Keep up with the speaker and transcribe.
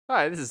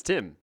Hi, this is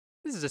Tim.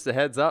 This is just a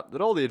heads up that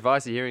all the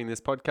advice you're hearing in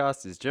this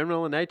podcast is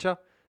general in nature.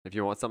 If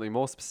you want something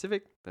more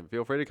specific, then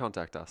feel free to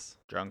contact us.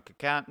 Drunk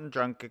accountant,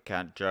 drunk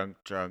accountant, drunk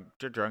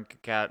accountant, drunk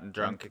accountant,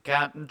 drunk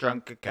accountant,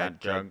 drunk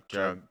accountant,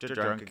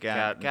 drunk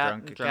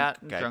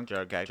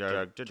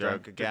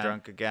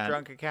accountant,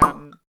 drunk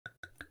accountant.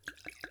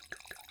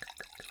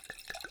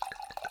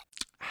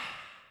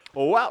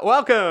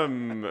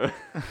 Welcome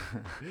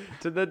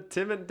to the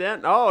Tim and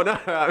Dan. Oh,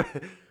 no.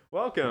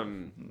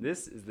 Welcome.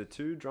 This is the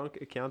Two Drunk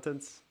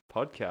Accountants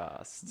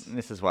podcast.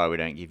 This is why we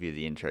don't give you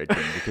the intro,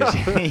 Tim,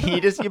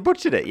 because you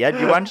butchered it. You had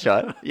your one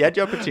shot. You had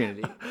your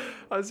opportunity.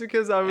 That's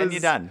because And you're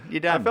done.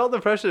 You're done. I felt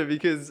the pressure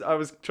because I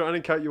was trying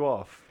to cut you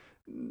off.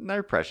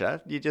 No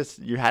pressure. You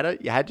had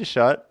it. You had your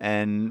shot,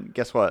 and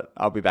guess what?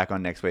 I'll be back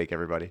on next week,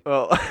 everybody.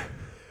 Well,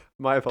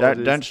 my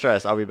apologies. Don't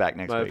stress. I'll be back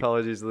next My week.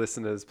 apologies,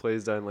 listeners.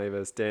 Please don't leave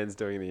us. Dan's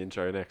doing the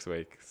intro next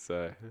week,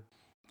 so.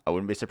 I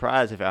wouldn't be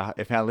surprised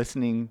if our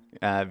listening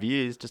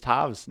views just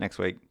halves next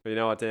week. But you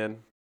know what, Dan?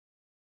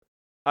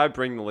 I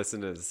bring the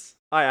listeners.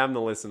 I am the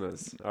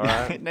listeners. All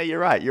right. No, you're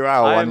right. You are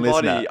our one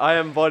listener. I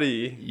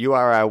embody. You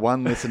are our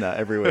one listener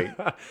every week.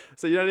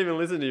 So you don't even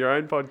listen to your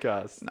own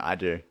podcast. I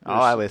do.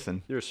 I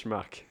listen. You're a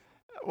schmuck.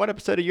 What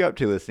episode are you up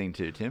to listening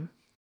to, Tim?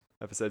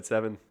 Episode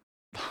 7.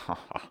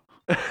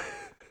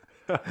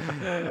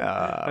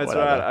 That's whatever.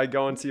 right. I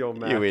go onto your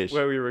Mac wish.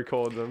 where we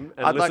record them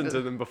and I'd like listen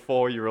to them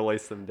before you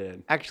release them,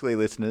 Dan. Actually,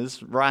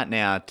 listeners, right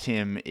now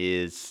Tim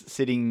is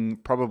sitting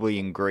probably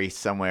in Greece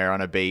somewhere on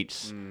a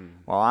beach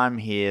while I'm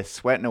here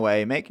sweating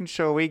away, making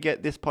sure we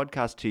get this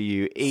podcast to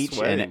you each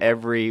Sweating. and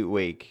every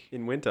week.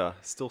 In winter,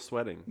 still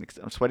sweating.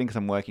 I'm sweating because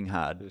I'm working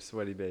hard. You're a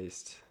sweaty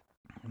beast.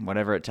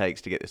 Whatever it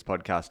takes to get this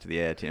podcast to the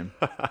air, Tim.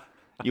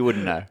 You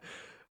wouldn't know.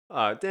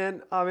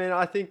 Dan, I mean,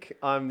 I think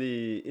I'm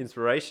the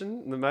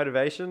inspiration, the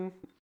motivation.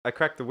 I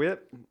crack the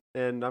whip,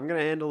 and I'm going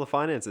to handle the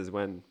finances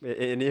when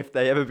and if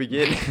they ever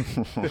begin.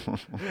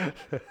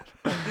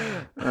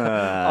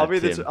 I'll be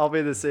the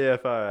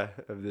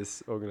CFO of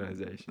this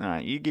organization. All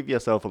right, you give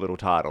yourself a little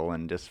title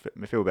and just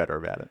feel better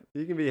about it.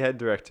 You can be head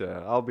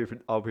director. I'll be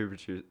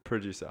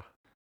producer.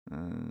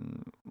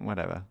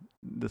 Whatever.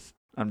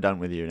 I'm done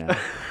with you now.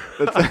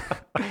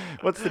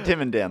 What's the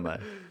Tim and Dan though?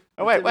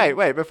 Oh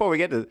wait! Before we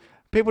get to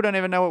people, don't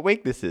even know what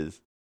week this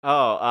is.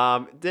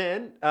 Oh,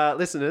 Dan,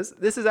 listeners,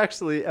 this is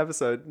actually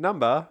episode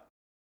number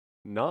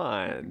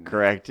 9.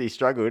 Correct. He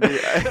struggled. He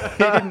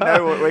didn't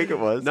know what week it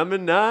was. Number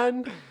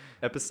 9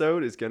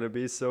 episode is gonna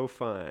be so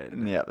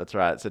fine. Yeah, that's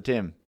right. So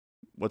Tim,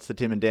 what's the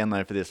Tim and Dan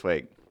low for this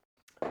week?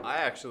 I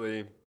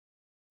actually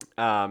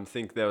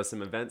think there were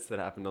some events that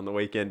happened on the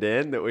weekend,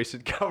 Dan, that we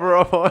should cover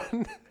off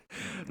on.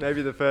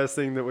 Maybe the first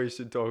thing that we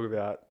should talk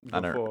about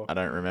before. I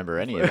don't remember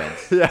any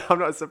events. Yeah, I'm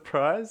not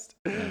surprised.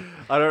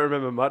 I don't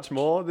remember much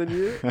more than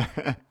you.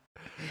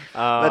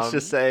 Let's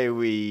just say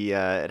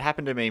it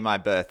happened to be my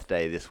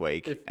birthday this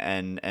week,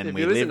 and if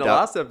we you listened lived to up.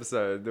 last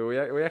episode, we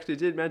actually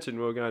did mention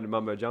we were going to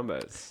Mumbo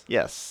Jumbos.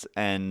 Yes,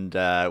 and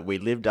we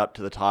lived up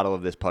to the title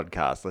of this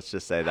podcast. Let's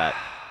just say that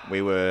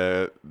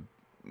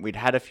we'd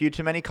had a few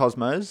too many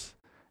Cosmos,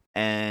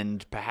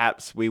 and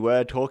perhaps we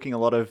were talking a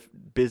lot of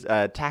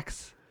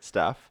tax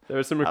stuff. There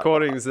are some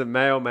recordings that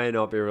may or may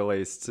not be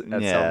released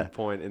at some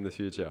point in the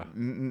future.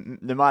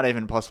 There might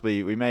even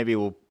possibly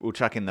we'll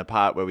chuck in the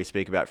part where we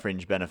speak about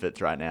fringe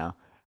benefits right now,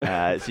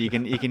 so you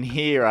can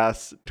hear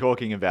us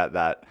talking about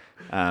that.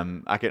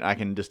 I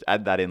can just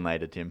add that in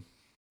later, Tim.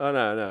 Oh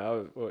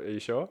no! Are you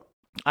sure?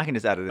 I can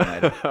just add it in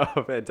later.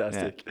 Oh,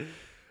 fantastic. Yeah.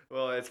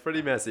 Well, it's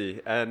pretty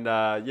messy, and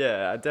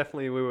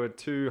definitely we were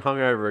 2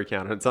 hungover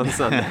accountants on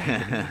Sunday.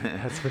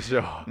 That's for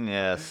sure.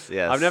 Yes.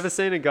 I've never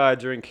seen a guy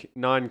drink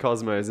 9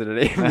 Cosmos in an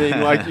evening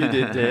like you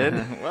did,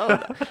 Dan.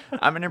 Well,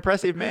 I'm an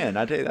impressive man,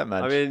 I tell you that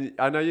much. I mean,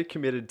 I know you're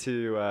committed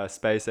to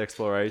space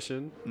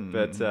exploration,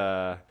 but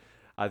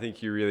I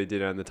think you really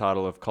did earn the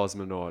title of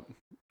cosmonaut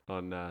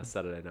on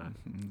Saturday night.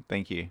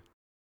 Thank you.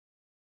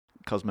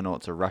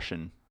 Cosmonauts are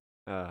Russian.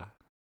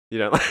 You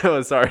don't.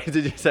 Oh, sorry.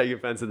 Did you take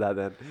offense at that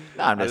then?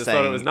 No, I'm just saying.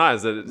 Thought it was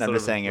nice. I'm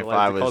just saying if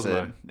I was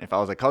a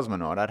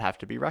cosmonaut, I'd have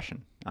to be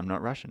Russian. I'm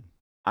not Russian.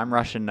 I'm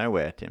Russian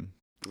nowhere, Tim.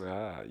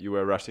 You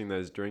were rushing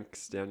those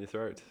drinks down your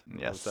throat.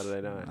 Yes, on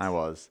Saturday night. I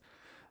was.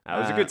 It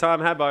was a good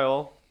time had by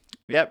all.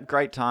 Yep,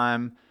 great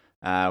time.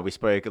 We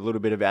spoke a little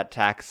bit about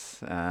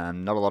tax.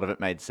 Not a lot of it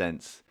made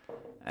sense.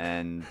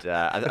 And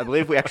I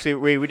believe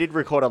we did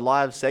record a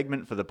live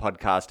segment for the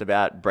podcast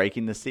about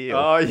breaking the seal.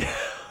 Oh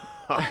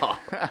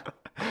yeah.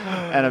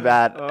 And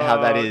about how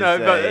that is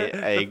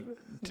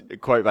a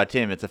quote by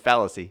Tim, it's a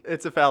fallacy.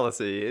 It's a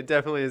fallacy. It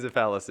definitely is a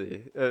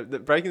fallacy.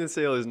 Breaking the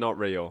seal is not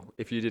real,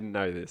 if you didn't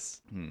know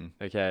this.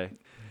 Okay?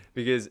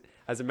 Because,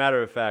 as a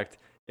matter of fact,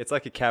 it's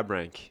like a cab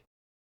rank.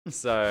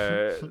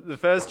 So, the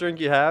first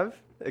drink you have,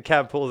 a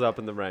cab pulls up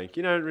in the rank.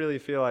 You don't really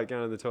feel like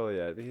going to the toilet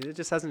yet, because it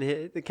just hasn't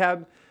hit the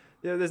cab.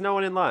 There's no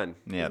one in line.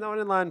 Yep. There's no one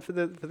in line for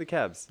the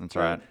cabs. That's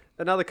right.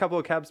 Another couple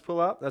of cabs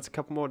pull up. That's a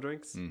couple more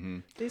drinks. Mm-hmm.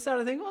 You start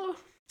to think,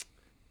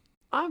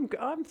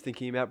 I'm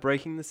thinking about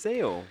breaking the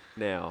seal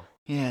now.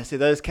 Yeah, see,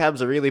 those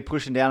cabs are really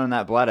pushing down on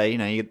that bladder. You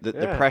know, you get the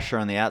Yeah. pressure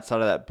on the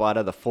outside of that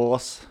bladder, the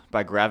force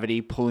by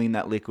gravity pulling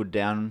that liquid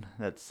down.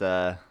 That's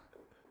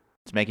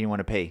it's making you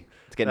want to pee.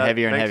 It's getting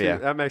heavier and heavier.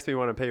 That makes me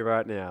want to pee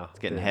right now. It's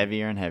getting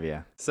heavier and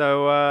heavier.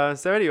 So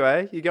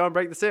anyway, you go and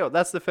break the seal.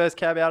 That's the first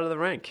cab out of the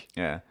rank.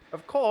 Yeah.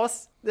 Of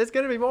course, there's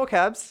going to be more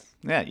cabs.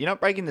 Yeah, you're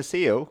not breaking the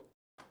seal.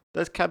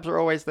 Those cabs are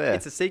always there.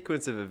 It's a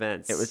sequence of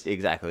events. It's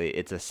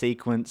a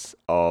sequence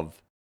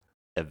of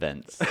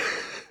events.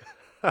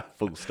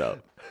 Full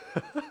stop.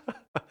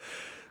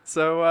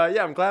 So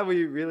I'm glad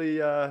we really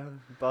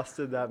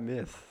busted that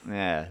myth.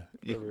 Yeah.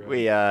 Everywhere.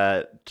 We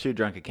are two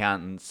drunk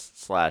accountants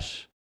 /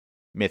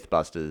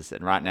 mythbusters,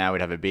 and right now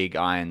we'd have a big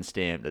iron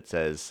stamp that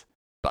says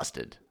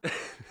busted.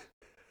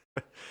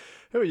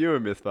 Who are you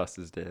in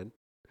Mythbusters, Dan?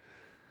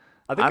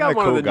 I I'm a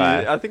one cool of the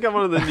guy. New, I think I'm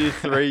one of the new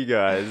 3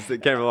 guys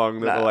that came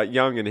along that were like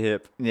young and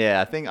hip. Yeah,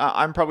 I think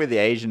I'm probably the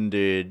Asian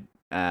dude.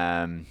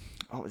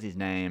 What was his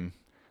name?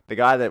 The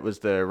guy that was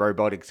the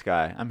robotics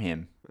guy. I'm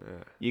him.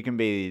 Yeah, You can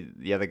be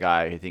the other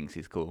guy who thinks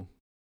he's cool.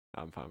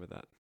 I'm fine with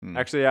that. Mm.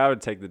 Actually, I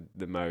would take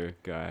the Mo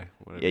guy.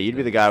 whatever Yeah, his you'd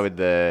be name the guy is. with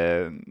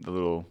the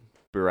little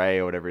beret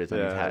or whatever it is on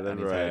his hat the on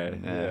his beret.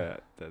 head. Yeah,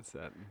 that's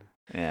that.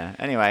 Yeah.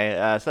 Anyway,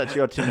 so that's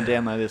your Tim and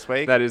Danlo this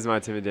week. That is my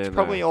Tim and Dan. It's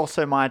probably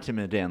also my Tim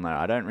and Danlo.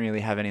 I don't really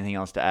have anything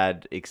else to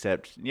add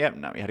except, we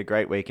had a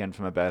great weekend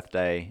for my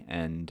birthday,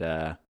 and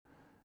that's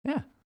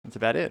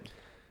about it.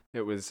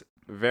 It was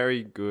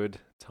very good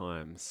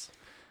times.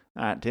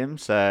 All right, Tim.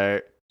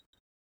 So,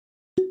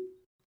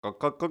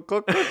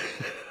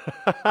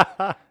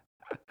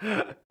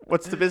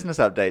 what's the business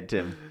update,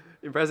 Tim?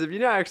 Impressive. You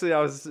know, actually,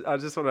 I just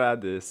want to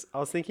add this. I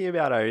was thinking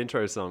about our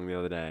intro song the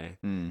other day,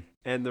 Mm.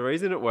 and the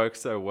reason it works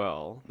so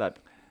well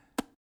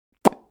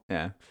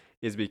Yeah.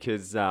 is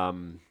because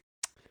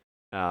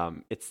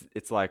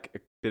it's like a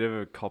bit of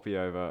a copy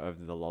over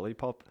of the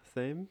Lollipop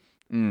theme.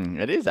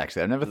 It is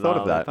actually. I've never thought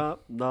of that.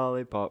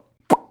 Lollipop.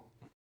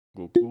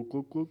 Glug, glug,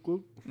 glug, glug,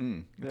 glug.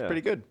 It's Yeah. pretty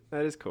good.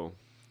 That is cool.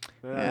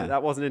 Yeah.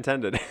 That wasn't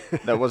intended.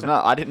 That was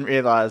not. I didn't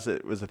realize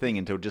it was a thing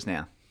until just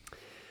now.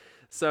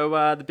 So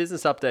the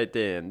business update,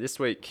 Dan. This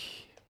week,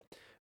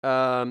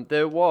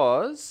 there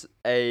was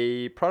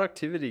a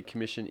productivity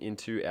commission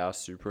into our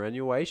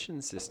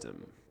superannuation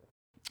system.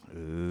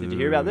 Did you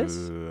hear about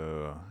this?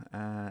 No.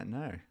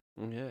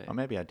 Okay. Or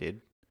maybe I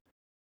did.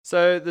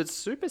 So the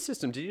super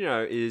system, did you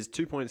know, is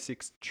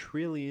 $2.6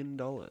 trillion.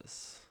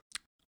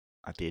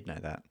 I did know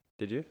that.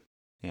 Did you?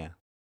 Yeah.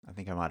 I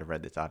think I might have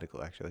read this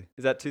article actually.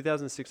 Is that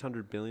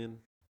 2,600 billion?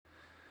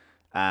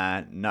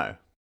 No.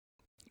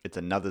 It's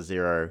another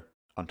zero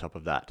on top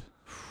of that.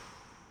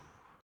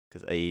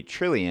 Because a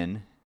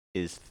trillion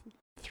is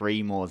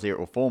 4 more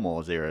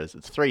zeros.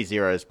 It's 3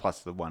 zeros plus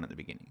the one at the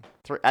beginning.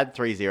 Add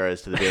 3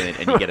 zeros to the billion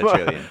and you get a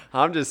trillion.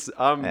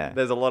 Yeah.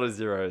 There's a lot of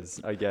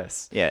zeros, I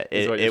guess. Yeah,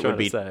 is what you're it would trying to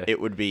be say.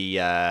 it would be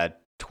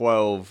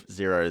 12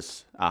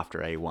 zeros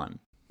after a 1.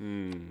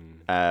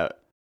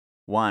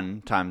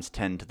 1 times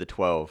 10 to the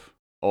 12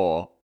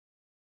 or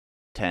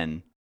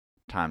 10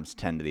 times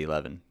 10 to the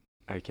 11.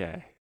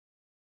 Okay.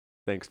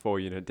 Thanks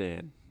for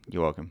Dan.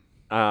 You're welcome.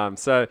 There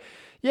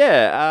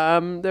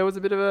was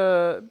a bit of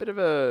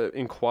a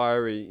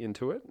inquiry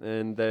into it,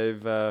 and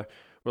they've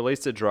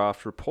released a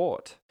draft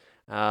report.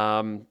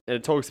 And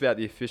it talks about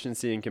the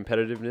efficiency and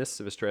competitiveness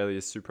of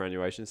Australia's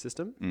superannuation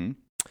system.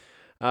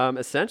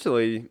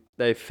 Essentially,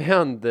 they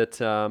found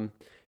that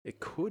it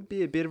could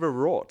be a bit of a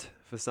rort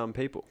for some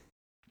people.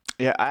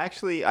 Yeah,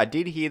 I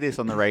did hear this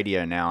on the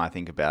radio now I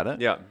think about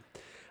it. Yeah.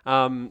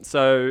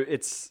 So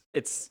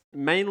it's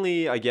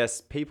mainly, I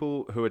guess,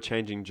 people who are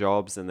changing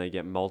jobs and they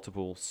get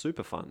multiple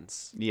super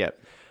funds. Yep.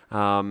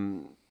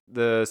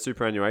 The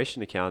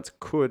superannuation accounts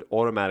could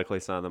automatically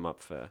sign them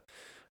up for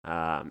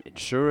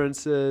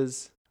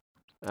insurances,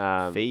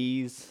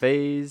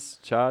 fees,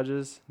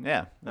 charges.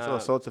 Yeah, there's all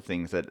sorts of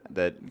things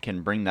that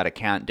can bring that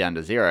account down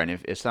to zero. And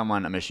if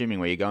someone, I'm assuming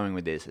where you're going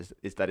with this,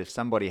 is that if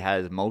somebody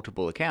has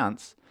multiple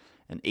accounts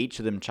and each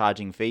of them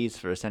charging fees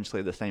for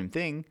essentially the same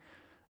thing,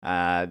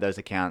 those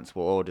accounts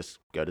will all just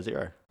go to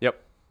zero.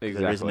 Yep,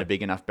 exactly. There isn't a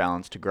big enough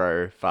balance to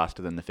grow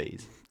faster than the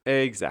fees.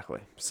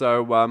 Exactly.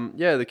 So,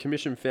 the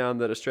commission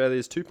found that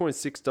Australia's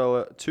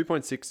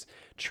 $2.6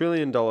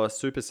 trillion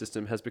super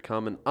system has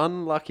become an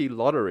unlucky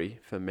lottery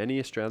for many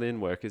Australian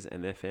workers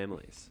and their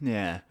families.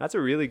 Yeah. That's a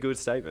really good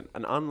statement.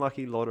 An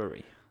unlucky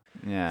lottery.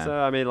 Yeah. So,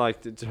 I mean,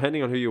 like,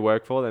 depending on who you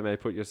work for, they may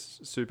put your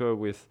super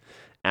with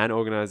an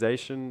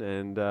organisation,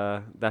 and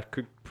that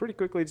could pretty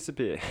quickly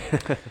disappear.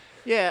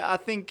 Yeah, I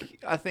think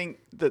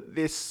that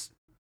this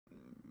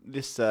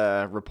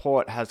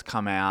report has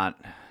come out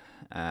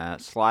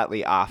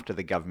slightly after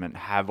the government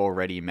have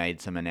already made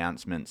some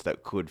announcements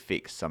that could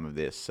fix some of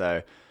this.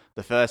 So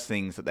the first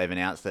things that they've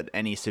announced that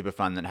any super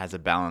fund that has a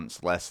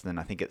balance less than,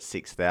 I think it's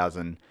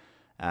 6,000,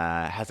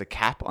 has a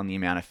cap on the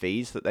amount of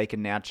fees that they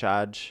can now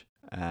charge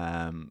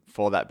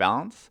for that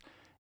balance.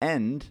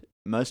 And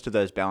most of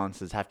those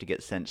balances have to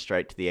get sent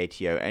straight to the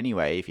ATO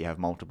anyway if you have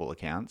multiple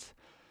accounts.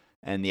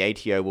 And the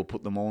ATO will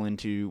put them all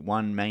into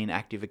one main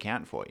active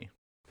account for you.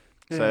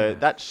 So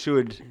that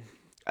should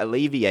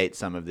alleviate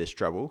some of this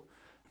trouble,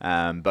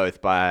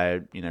 both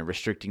by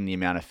restricting the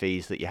amount of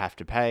fees that you have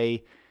to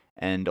pay,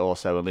 and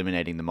also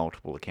eliminating the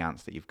multiple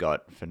accounts that you've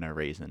got for no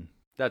reason.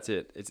 That's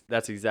it.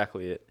 That's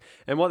exactly it.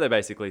 And what they're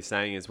basically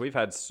saying is we've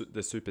had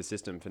the super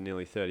system for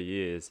nearly 30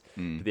 years,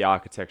 but the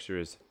architecture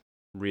is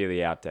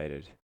really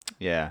outdated.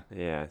 Yeah.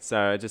 Yeah.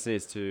 So it just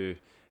needs to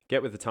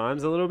get with the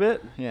times a little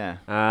bit. Yeah.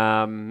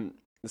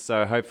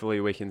 So hopefully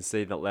we can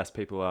see that less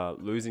people are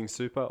losing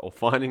super or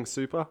finding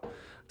super.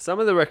 Some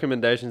of the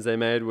recommendations they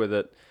made were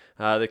that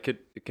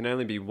it can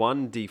only be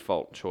one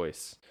default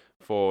choice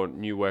for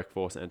new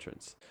workforce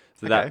entrants.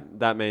 So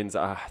that means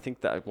I think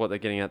that what they're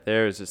getting at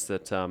there is just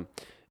that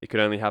it could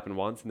only happen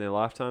once in their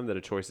lifetime that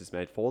a choice is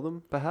made for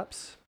them,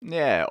 perhaps.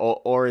 Yeah,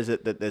 or is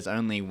it that there's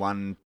only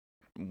one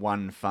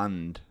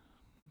fund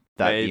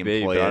that Maybe, the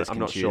employers but I'm can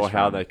not choose sure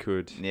how from? they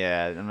could.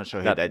 Yeah, I'm not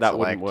sure who That they'd wouldn't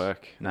select.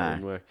 work. No.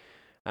 That wouldn't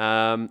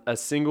work. A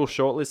single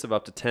shortlist of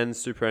up to 10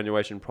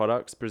 superannuation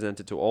products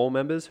presented to all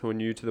members who are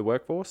new to the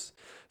workforce.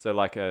 So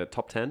like a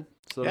top 10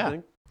 sort of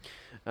thing.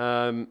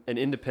 An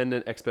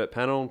independent expert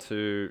panel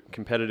to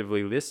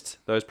competitively list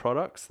those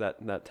products,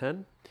 that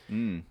 10.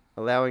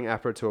 Allowing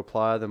APRA to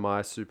apply the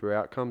My Super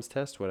Outcomes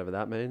test, whatever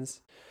that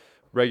means.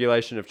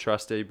 Regulation of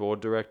trustee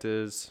board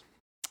directors.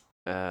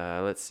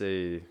 Let's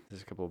see.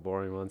 There's a couple of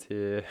boring ones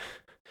here.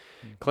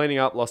 Cleaning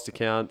up lost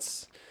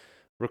accounts.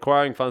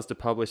 Requiring funds to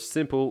publish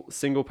simple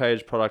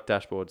single-page product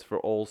dashboards for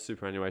all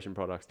superannuation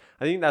products.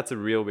 I think that's a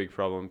real big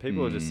problem.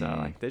 People are just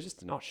they're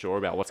just not sure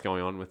about what's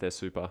going on with their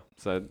super.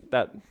 So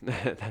that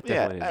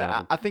definitely needs to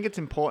happen. I think it's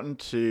important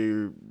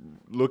to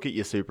look at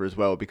your super as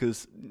well,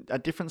 because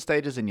at different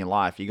stages in your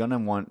life, you're going to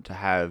want to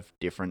have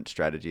different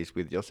strategies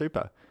with your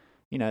super.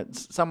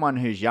 Someone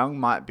who's young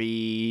might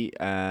be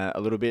a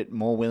little bit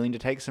more willing to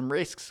take some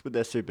risks with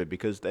their super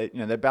because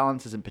their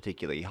balance isn't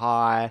particularly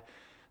high.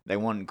 They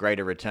want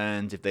greater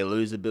returns. If they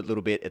lose a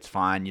little bit, it's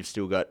fine. You've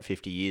still got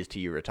 50 years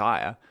till you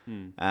retire.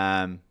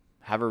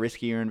 Have a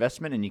riskier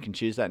investment, and you can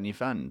choose that in your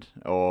fund.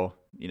 Or,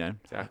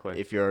 Exactly.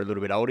 if you're a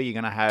little bit older, you're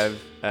going to have...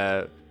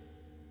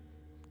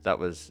 that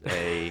was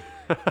a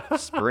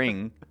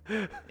spring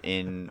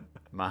in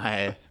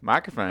my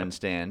microphone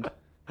stand.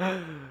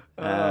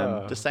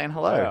 Just saying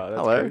hello. Wow, that's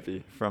hello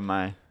creepy. from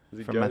my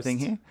thing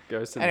here.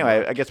 Ghost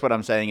Anyway, I guess what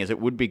I'm saying is it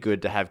would be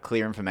good to have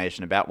clear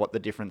information about what the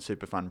different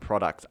super fund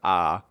products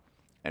are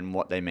and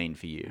what they mean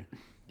for you.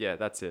 Yeah,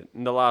 that's it.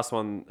 And the last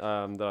one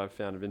that I've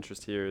found of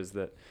interest here is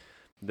that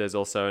there's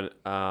also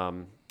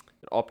an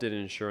opt-in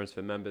insurance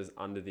for members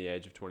under the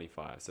age of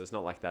 25. So it's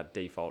not like that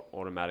default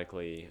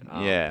automatically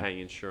paying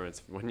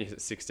insurance when you're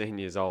 16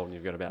 years old and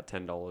you've got about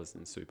 $10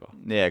 in super.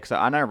 Yeah, because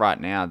I know right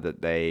now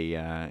that they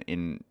I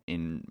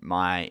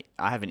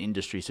have an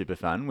industry super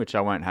fund, which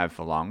I won't have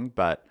for long,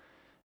 but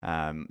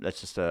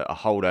that's just a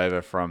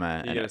holdover from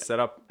You're going to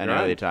set up an your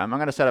earlier own? time. I'm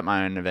going to set up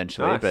my own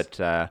eventually, Nice.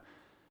 but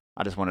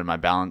I just wanted my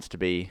balance to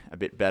be a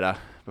bit better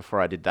before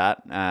I did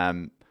that.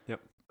 Yep.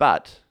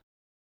 But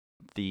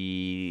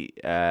the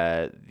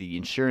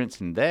insurance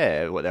in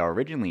there, what they were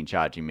originally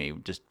charging me,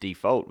 just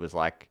default was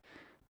like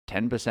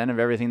 10% of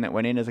everything that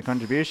went in as a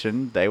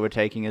contribution, they were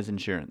taking as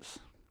insurance.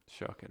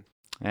 Shocking.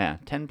 Yeah,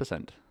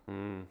 10%.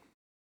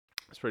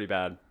 It's pretty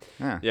bad.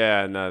 Yeah.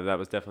 Yeah, no, that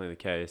was definitely the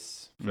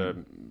case for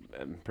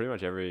pretty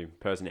much every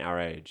person our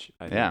age,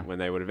 I think, when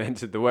they would have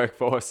entered the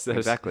workforce.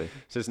 Exactly.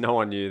 Just no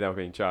one knew they were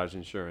being charged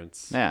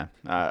insurance. Yeah.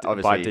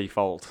 Obviously, by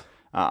default.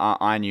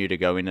 I knew to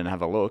go in and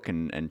have a look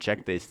and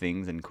check these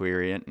things and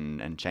query it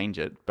and change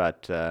it.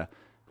 But that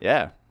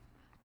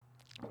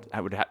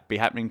would be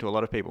happening to a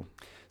lot of people.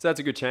 So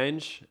that's a good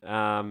change.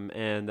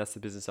 And that's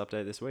the business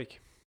update this week.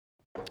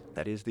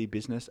 That is the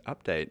business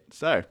update.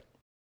 So,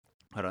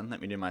 hold on, let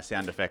me do my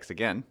sound effects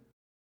again.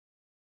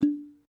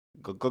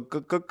 Good.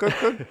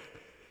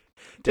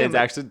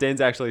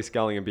 Dan's actually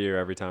sculling a beer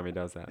every time he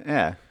does that.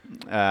 Yeah.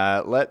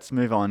 Let's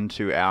move on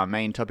to our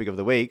main topic of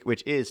the week,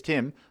 which is,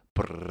 Tim...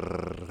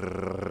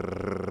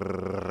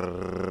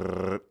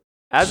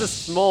 As a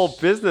small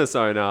business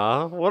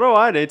owner, what do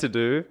I need to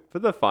do for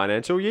the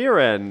financial year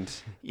end?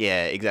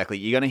 Yeah, exactly.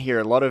 You're going to hear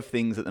a lot of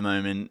things at the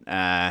moment.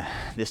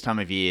 This time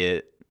of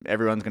year,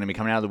 everyone's going to be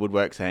coming out of the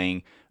woodwork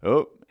saying,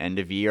 oh, end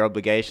of year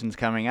obligations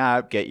coming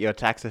up. Get your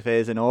tax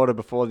affairs in order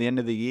before the end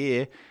of the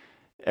year.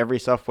 Every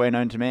software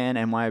known to man,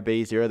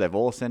 MYOB, Xero, they've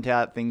all sent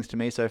out things to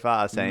me so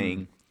far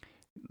saying,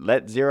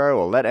 let Xero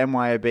or let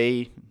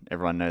MYOB,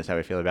 everyone knows how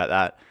we feel about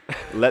that,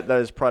 let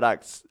those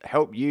products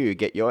help you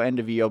get your end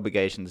of year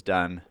obligations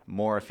done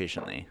more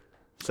efficiently.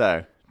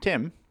 So,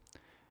 Tim,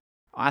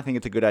 I think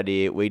it's a good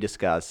idea we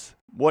discuss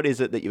what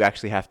is it that you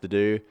actually have to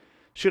do.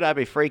 Should I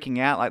be freaking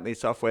out like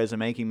these softwares are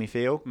making me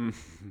feel?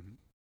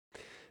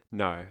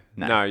 No,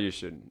 you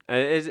shouldn't.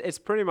 It's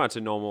pretty much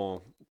a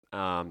normal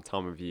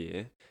time of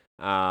year.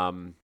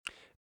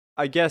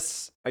 I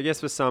guess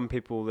for some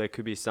people there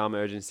could be some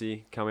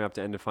urgency coming up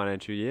to end of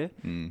financial year.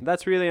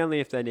 That's really only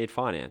if they need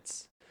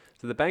finance.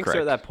 So the banks are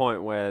at that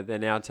point where they're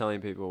now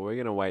telling people we're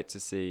going to wait to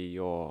see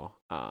your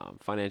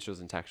financials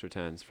and tax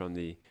returns from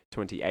the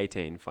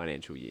 2018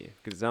 financial year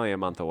because it's only a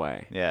month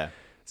away. Yeah.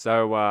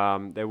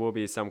 So there will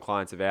be some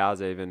clients of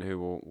ours even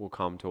who will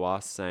come to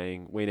us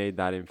saying we need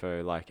that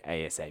info like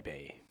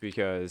ASAP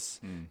because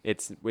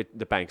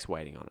the bank's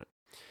waiting on it.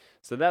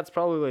 So that's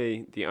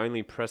probably the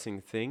only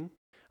pressing thing.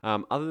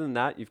 Other than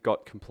that, you've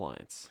got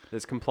compliance.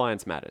 There's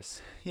compliance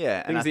matters.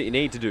 Yeah, Things that you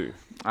need to do.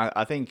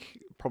 I think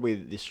probably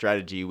the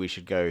strategy we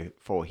should go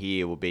for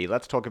here will be,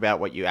 let's talk about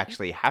what you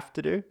actually have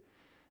to do,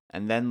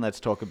 and then let's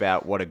talk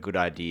about what a good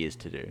idea is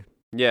to do.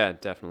 Yeah,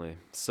 definitely.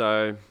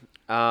 So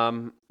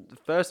the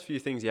first few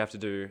things you have to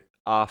do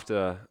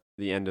after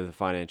the end of the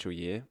financial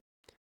year,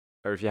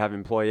 or if you have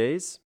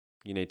employees,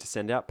 you need to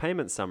send out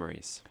payment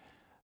summaries.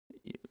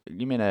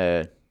 You mean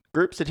a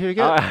group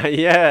certificate?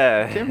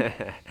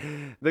 Yeah.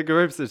 The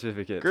group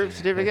certificate. Group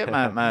certificate?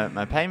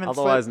 My payment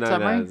Otherwise slip known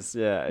summary? as,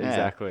 yeah,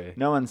 exactly.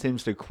 No one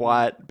seems to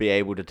quite be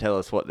able to tell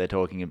us what they're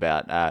talking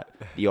about.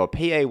 Your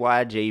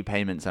PAYG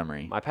payment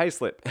summary. My pay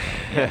slip.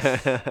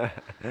 Yes.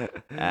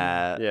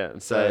 Yeah.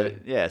 So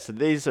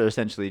these are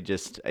essentially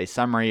just a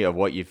summary of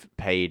what you've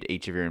paid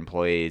each of your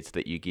employees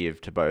that you give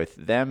to both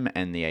them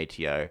and the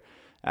ATO.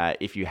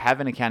 If you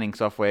have an accounting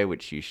software,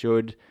 which you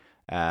should,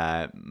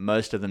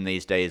 most of them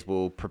these days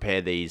will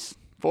prepare these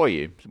for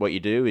you. What you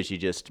do is you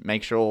just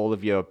make sure all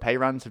of your pay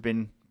runs have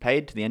been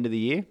paid to the end of the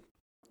year.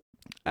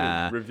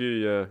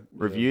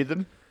 Review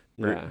them.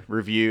 Yeah.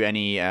 Review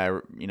any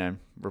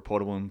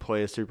reportable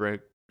employer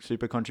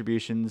super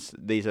contributions.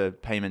 These are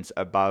payments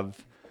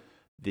above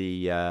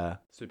the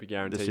super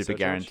guarantee the super surcharge.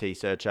 guarantee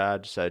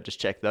surcharge. So just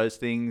check those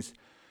things.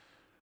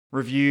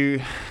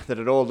 Review that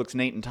it all looks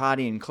neat and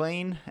tidy and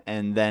clean,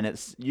 and then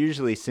it's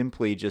usually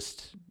simply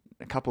just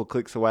a couple of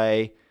clicks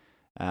away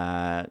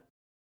and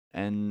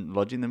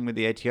lodging them with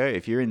the ATO.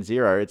 If you're in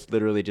Xero, it's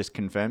literally just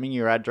confirming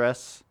your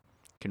address,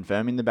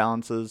 confirming the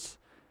balances,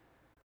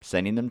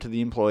 sending them to the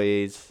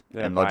employees,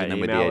 and lodging them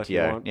with the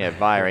ATO. Yeah,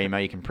 via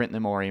email. You can print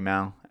them or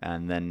email,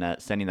 and then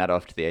sending that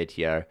off to the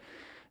ATO.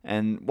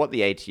 And what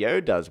the ATO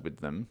does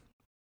with them,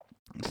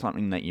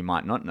 something that you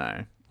might not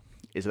know,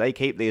 is they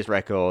keep these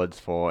records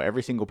for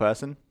every single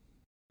person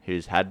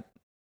who's had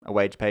a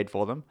wage paid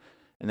for them.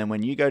 And then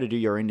when you go to do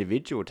your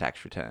individual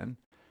tax return,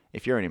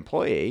 if you're an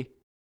employee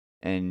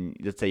and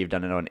let's say you've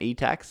done it on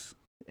e-tax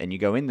and you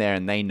go in there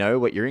and they know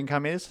what your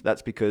income is,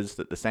 that's because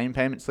that the same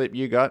payment slip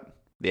you got,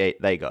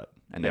 they got,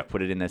 and they've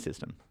put it in their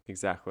system.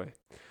 Exactly.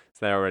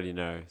 So they already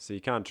know. So you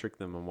can't trick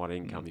them on what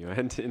income you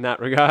earned in that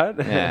regard.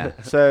 Yeah.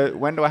 So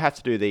when do I have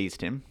to do these,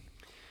 Tim?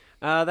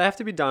 They have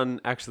to be done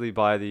actually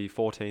by the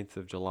 14th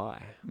of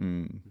July.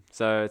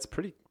 So it's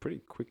pretty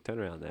quick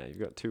turnaround there. You've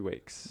got 2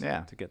 weeks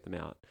to get them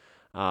out.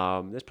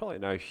 There's probably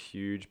no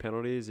huge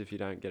penalties if you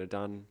don't get it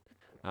done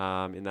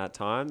in that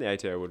time. The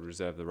ATO would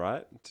reserve the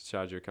right to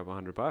charge you a couple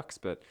 $100,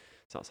 but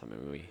it's not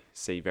something we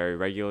see very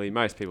regularly.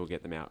 Most people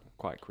get them out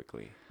quite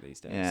quickly these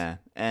days. Yeah,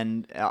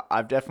 and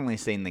I've definitely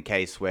seen the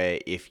case where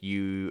if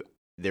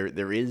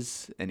there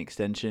is an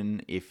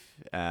extension if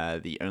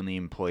the only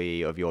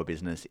employee of your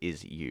business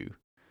is you.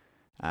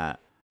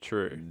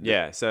 True.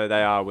 Yeah, so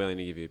they are willing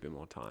to give you a bit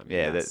more time.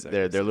 Yeah,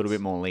 they're a little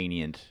bit more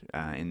lenient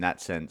in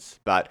that sense.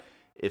 But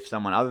if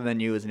someone other than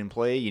you is an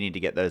employee, you need to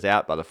get those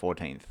out by the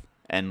 14th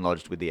and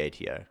lodged with the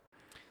ATO.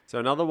 So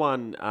another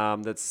one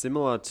that's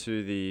similar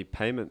to the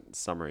payment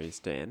summaries,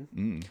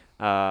 Dan,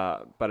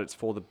 but it's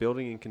for the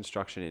building and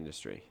construction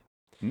industry.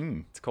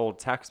 It's called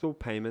Taxable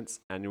Payments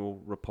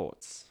Annual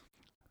Reports.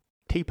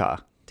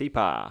 TPAR.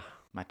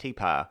 My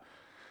TPAR.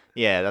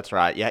 Yeah, that's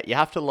right. Yeah, you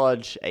have to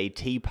lodge a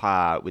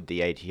TPAR with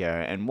the ATO.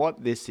 And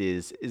what this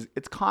is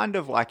it's kind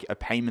of like a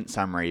payment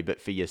summary,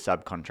 but for your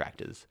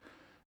subcontractors.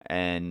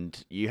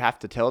 And you have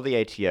to tell the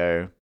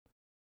ATO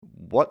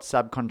what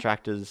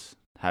subcontractors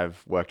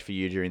have worked for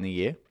you during the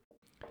year,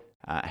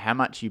 how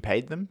much you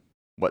paid them,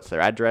 what's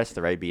their address,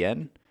 their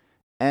ABN,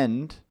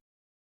 and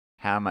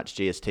how much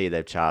GST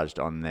they've charged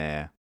on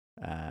their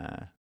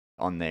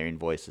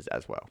invoices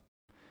as well.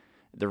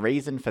 The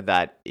reason for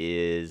that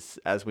is,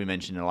 as we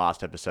mentioned in the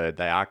last episode,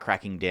 they are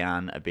cracking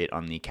down a bit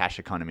on the cash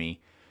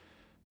economy.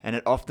 And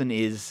it often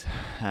is,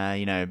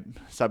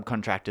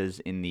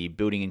 subcontractors in the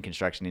building and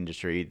construction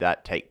industry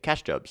that take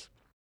cash jobs.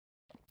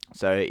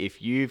 So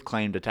if you've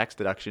claimed a tax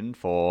deduction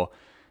for,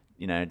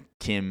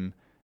 Tim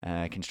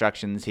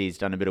Constructions, he's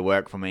done a bit of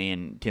work for me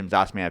and Tim's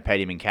asked me, I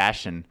paid him in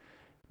cash and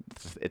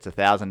it's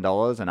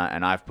 $1,000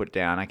 and I've put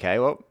down, okay,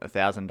 well,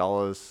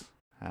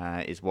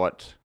 $1,000 is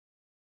what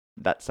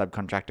that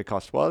subcontractor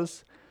cost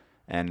was,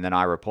 and then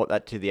I report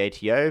that to the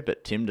ATO,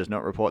 but Tim does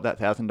not report that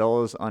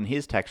 $1,000 on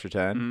his tax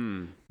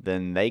return,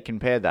 then they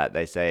compare that.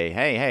 They say,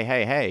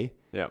 hey,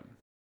 yep.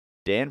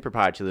 Dan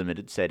Proprietary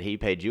Limited said he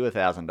paid you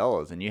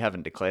 $1,000 and you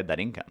haven't declared that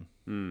income.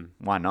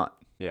 Why not?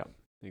 Yeah,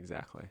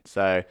 exactly.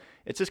 So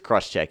it's just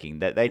cross-checking.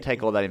 That they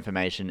take all that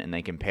information and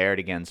they compare it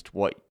against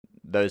what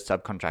those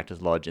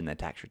subcontractors lodge in their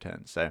tax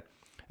returns. So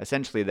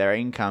essentially their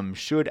income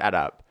should add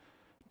up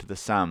to the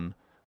sum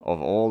of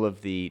all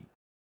of the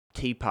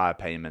TPAR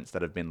payments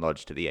that have been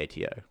lodged to the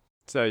ATO.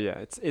 So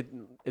yeah,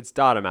 it's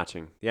data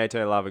matching. The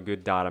ATO love a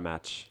good data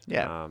match.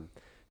 Yeah.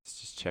 It's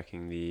just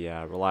checking the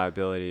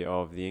reliability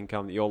of the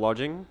income that you're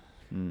lodging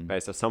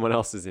based off someone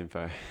else's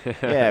info.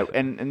 Yeah,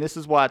 and this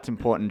is why it's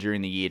important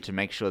during the year to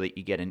make sure that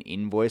you get an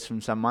invoice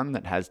from someone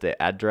that has their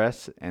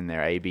address and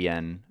their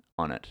ABN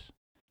on it.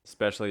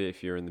 Especially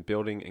if you're in the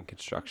building and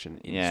construction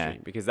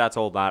industry, because that's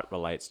all that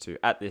relates to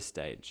at this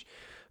stage.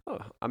 Oh,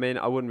 I mean,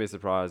 I wouldn't be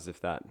surprised if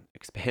that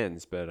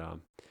expands, but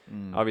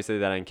obviously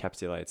that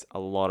encapsulates a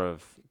lot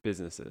of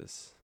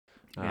businesses.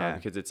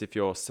 Because it's if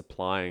you're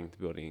supplying the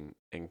building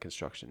and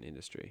construction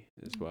industry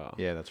as well.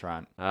 Yeah, that's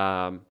right.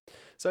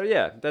 So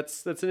yeah,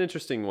 that's an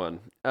interesting one.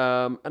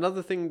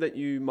 Another thing that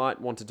you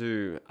might want to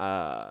do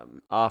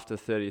after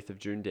 30th of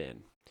June,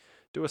 Dan,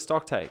 do a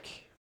stock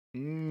take.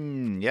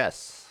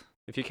 Yes.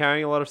 If you're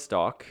carrying a lot of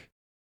stock,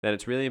 then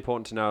it's really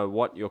important to know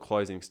what your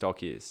closing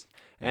stock is.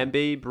 And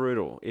be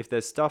brutal. If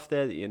there's stuff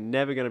there that you're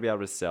never going to be able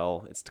to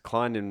sell, it's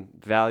declined in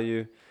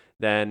value,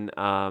 then,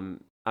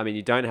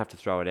 you don't have to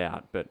throw it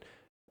out, but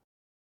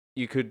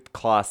you could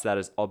class that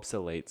as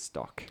obsolete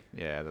stock.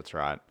 Yeah, that's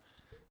right.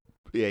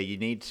 Yeah, you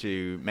need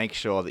to make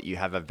sure that you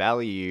have a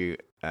value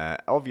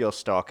of your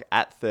stock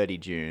at 30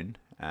 June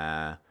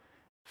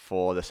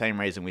for the same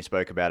reason we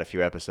spoke about a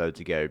few episodes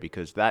ago,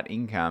 because that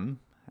income,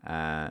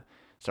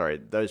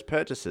 those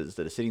purchases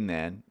that are sitting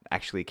there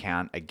actually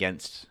count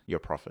against your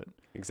profit.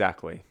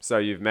 Exactly. So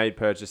you've made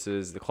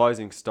purchases, the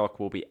closing stock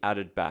will be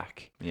added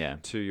back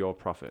to your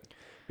profit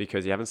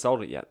because you haven't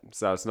sold it yet.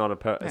 So it's not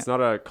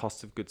a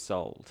cost of goods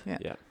sold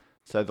yet.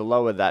 So the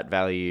lower that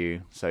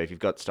value, so if you've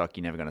got stock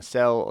you're never going to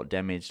sell or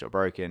damaged or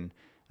broken,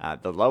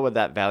 the lower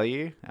that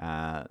value,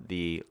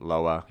 the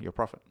lower your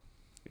profit.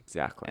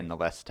 Exactly. And the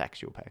less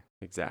tax you'll pay.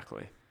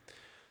 Exactly.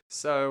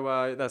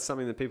 So that's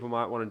something that people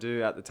might want to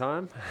do at the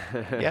time.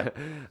 Yep.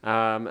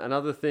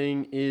 Another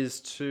thing is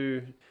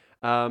to...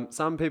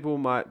 some people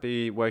might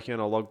be working on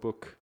a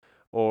logbook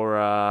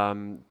or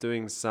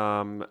doing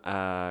some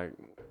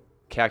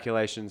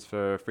calculations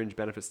for fringe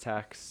benefits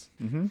tax.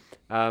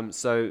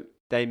 So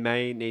they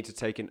may need to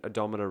take an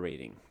odometer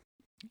reading.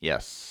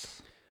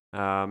 Yes.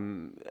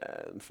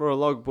 For a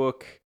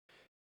logbook,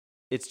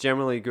 it's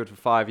generally good for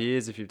 5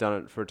 years if you've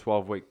done it for a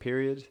 12-week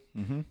period.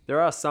 There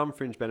are some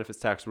fringe benefits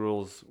tax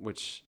rules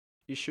which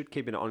you should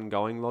keep an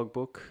ongoing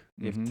logbook,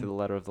 if to the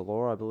letter of the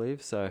law, I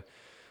believe. So...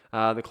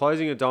 the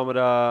closing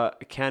odometer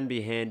can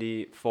be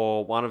handy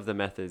for one of the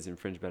methods in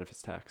fringe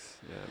benefits tax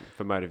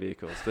for motor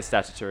vehicles, the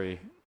statutory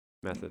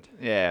method.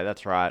 Yeah,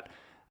 that's right.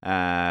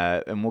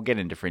 And we'll get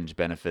into fringe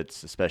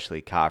benefits,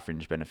 especially car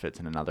fringe benefits,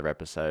 in another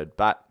episode.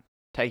 But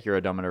take your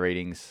odometer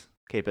readings.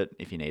 Keep it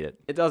if you need it.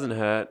 It doesn't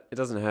hurt.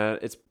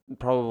 It's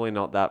probably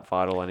not that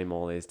vital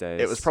anymore these days.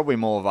 It was probably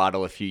more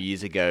vital a few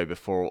years ago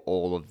before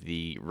all of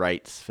the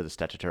rates for the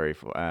statutory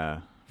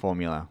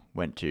formula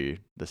went to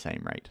the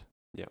same rate.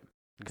 Yeah.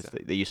 Because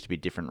there used to be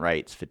different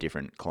rates for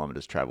different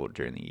kilometres travelled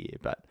during the year.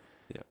 But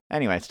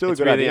anyway, it's still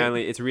it's a good really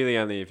idea. It's really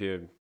only if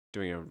you're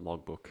doing a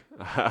logbook,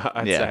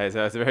 I'd say.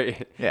 So it's a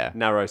very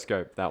narrow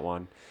scope, that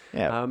one.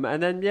 Yeah.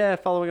 And then,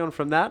 following on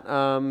from that,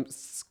 a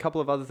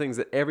couple of other things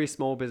that every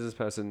small business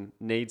person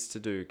needs to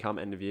do come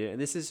end of year. And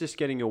this is just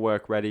getting your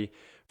work ready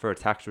for a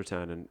tax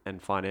return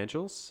and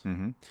financials.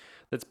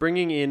 That's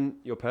bringing in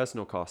your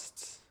personal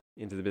costs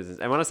into the business.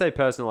 And when I say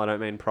personal, I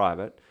don't mean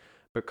private.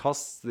 But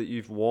costs that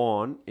you've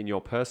worn in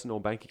your personal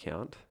bank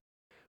account,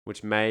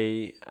 which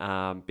may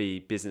be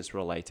business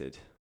related.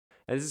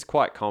 And this is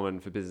quite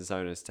common for business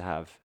owners to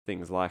have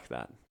things like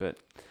that. But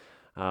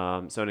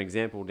so an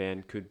example,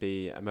 Dan, could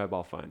be a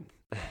mobile phone.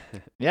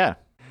 Yeah.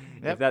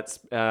 If that's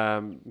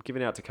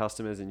given out to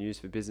customers and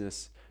used for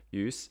business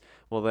use,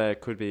 well, there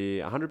could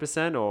be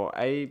 100% or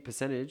a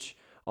percentage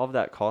of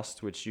that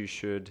cost, which you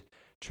should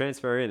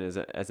transfer in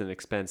as an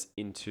expense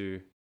into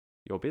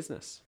your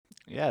business.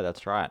 Yeah,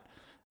 that's right.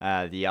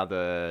 The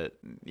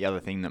other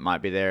thing that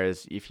might be there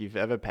is if you've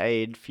ever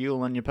paid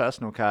fuel on your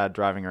personal card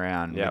driving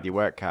around with your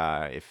work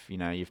car, if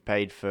you've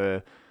paid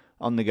for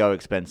on-the-go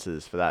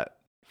expenses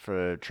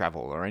for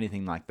travel or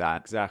anything like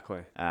that.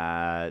 Exactly.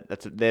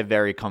 They're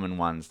very common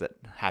ones that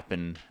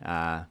happen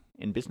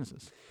in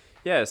businesses.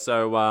 Yeah,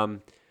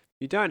 so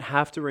you don't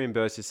have to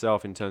reimburse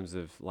yourself in terms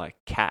of like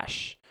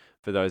cash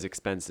for those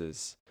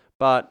expenses,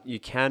 but you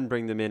can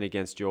bring them in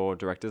against your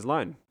director's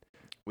loan.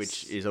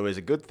 Which is always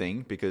a good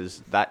thing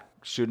because that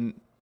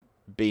shouldn't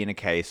be in a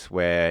case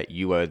where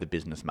you owe the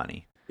business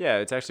money. Yeah,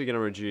 it's actually going to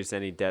reduce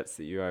any debts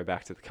that you owe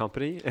back to the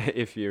company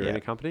if you're in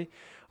a company.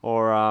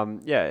 Or,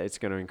 it's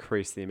going to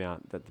increase the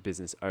amount that the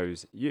business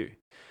owes you.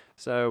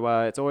 So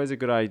it's always a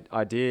good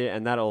idea.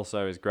 And that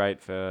also is great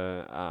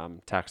for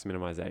tax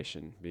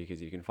minimization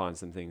because you can find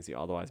some things you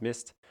otherwise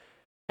missed.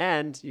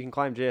 And you can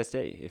claim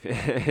GST.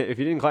 If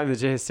you didn't claim the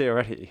GST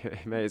already, you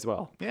may as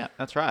well. Yeah,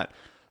 that's right.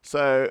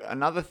 So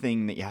another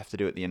thing that you have to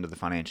do at the end of the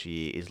financial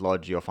year is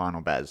lodge your final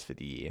BAS for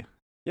the year.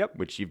 Yep.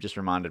 Which you've just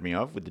reminded me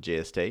of with the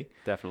GST.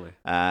 Definitely.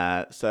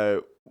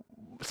 So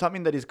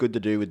something that is good to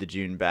do with the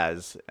June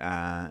BAS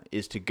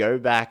is to go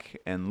back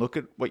and look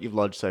at what you've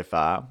lodged so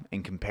far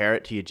and compare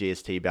it to your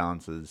GST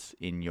balances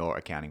in your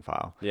accounting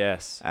file.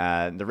 Yes.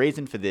 The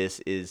reason for this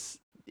is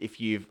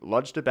if you've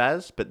lodged a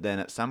BAS, but then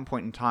at some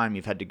point in time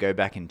you've had to go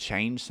back and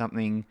change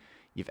something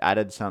you've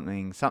added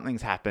something,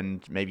 something's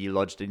happened, maybe you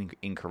lodged it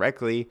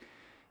incorrectly,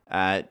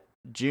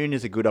 June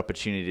is a good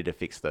opportunity to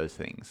fix those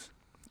things.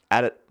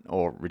 Add it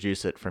or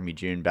reduce it from your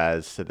June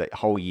BAS so the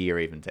whole year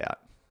evens out.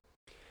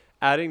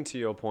 Adding to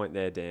your point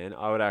there, Dan,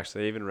 I would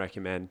actually even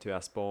recommend to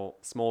our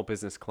small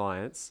business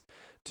clients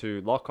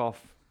to lock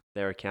off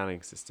their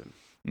accounting system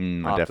I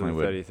after definitely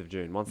the would. 30th of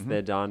June. Once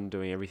they're done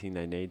doing everything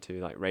they need to,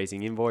 like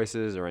raising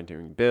invoices or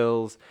entering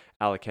bills,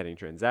 allocating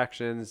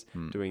transactions,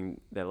 doing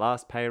their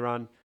last pay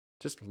run,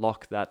 just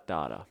lock that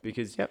data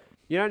because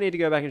you don't need to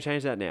go back and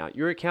change that now.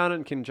 Your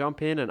accountant can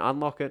jump in and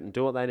unlock it and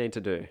do what they need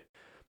to do.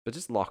 But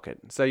just lock it.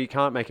 So you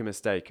can't make a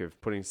mistake of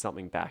putting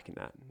something back in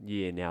that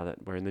year now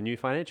that we're in the new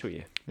financial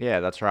year. Yeah,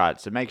 that's right.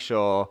 So make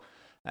sure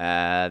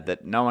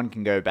that no one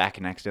can go back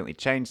and accidentally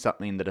change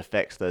something that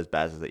affects those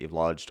BASs that you've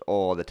lodged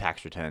or the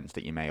tax returns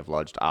that you may have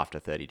lodged after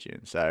 30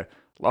 June. So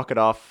lock it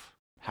off,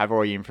 have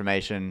all your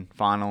information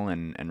final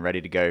and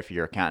ready to go for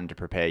your accountant to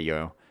prepare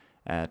your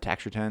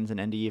tax returns and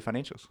end of year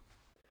financials.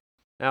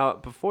 Now,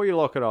 before you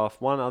lock it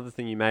off, one other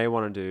thing you may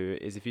want to do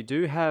is if you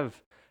do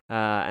have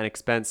an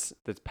expense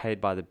that's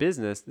paid by the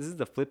business, this is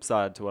the flip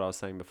side to what I was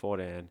saying before,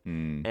 Dan,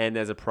 and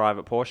there's a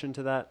private portion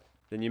to that,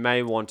 then you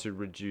may want to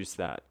reduce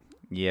that.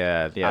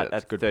 That's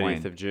a good 30th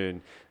point. of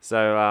June.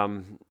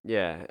 So,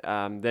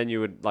 then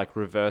you would like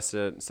reverse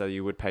it, so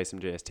you would pay some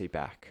GST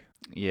back.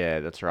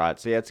 Yeah, that's right.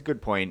 So it's a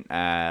good point.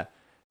 And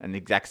the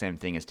exact same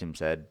thing as Tim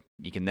said,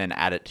 you can then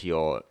add it to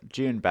your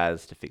June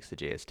BAS to fix the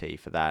GST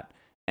for that,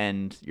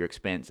 and your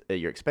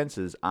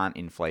expenses aren't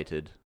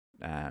inflated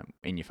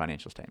in your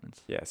financial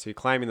statements. Yeah, so you're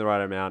claiming the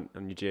right amount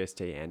on your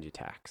GST and your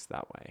tax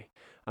that way.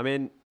 I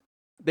mean,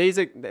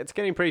 it's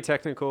getting pretty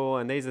technical,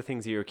 and these are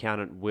things that your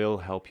accountant will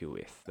help you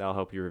with. They'll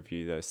help you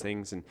review those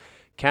things and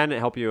can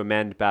help you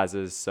amend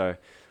BASs. So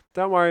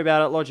don't worry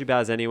about it. Lodge your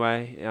BAS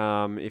anyway.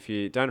 If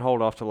you don't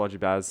hold off to lodge your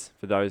BAS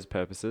for those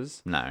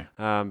purposes. No.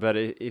 But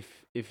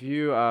if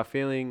you are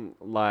feeling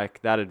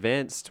like that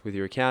advanced with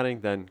your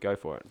accounting, then go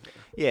for it.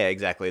 Yeah,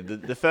 exactly.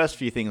 The first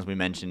few things we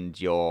mentioned,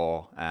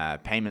 your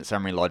payment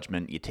summary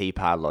lodgement, your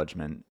TPAR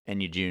lodgement,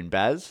 and your June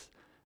BAS,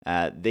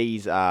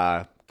 these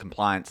are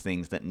compliance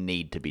things that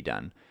need to be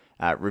done.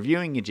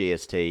 Reviewing your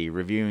GST,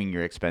 reviewing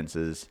your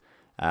expenses,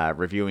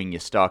 reviewing your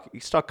stock.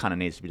 Your stock kind of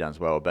needs to be done as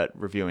well, but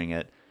reviewing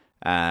it.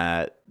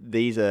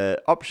 These are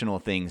optional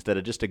things that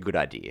are just a good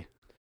idea.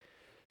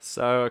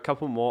 So a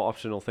couple more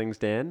optional things,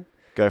 Dan.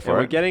 Go for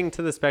it. We're getting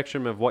to the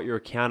spectrum of what your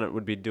accountant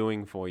would be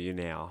doing for you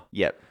now.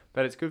 Yep.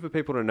 But it's good for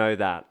people to know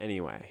that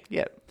anyway.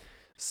 Yep.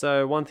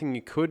 So one thing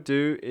you could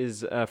do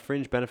is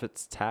fringe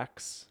benefits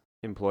tax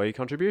employee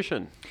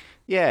contribution.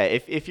 Yeah,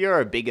 if you're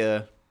a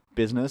bigger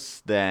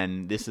business,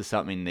 then this is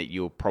something that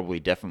you'll probably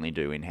definitely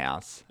do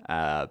in-house.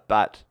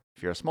 But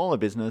if you're a smaller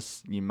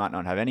business, you might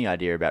not have any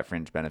idea about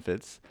fringe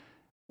benefits.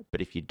 But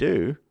if you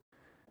do,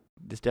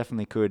 this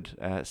definitely could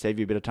save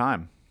you a bit of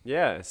time.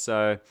 Yeah,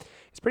 so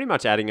it's pretty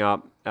much adding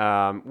up.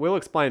 We'll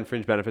explain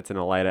fringe benefits in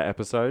a later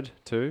episode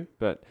too,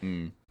 but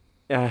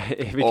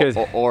because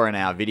or in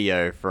our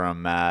video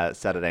from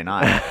Saturday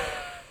night.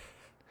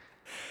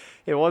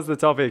 it was the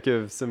topic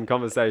of some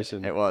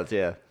conversation. It was,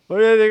 yeah. What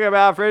do you think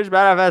about fringe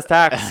benefits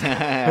tax?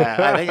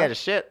 I think it's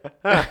shit.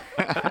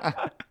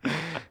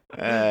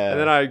 And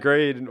then I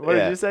agreed. What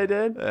did you say,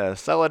 Dan?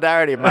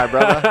 Solidarity, my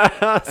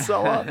brother.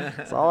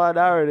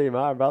 Solidarity,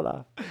 my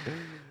brother.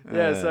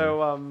 Yeah,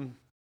 so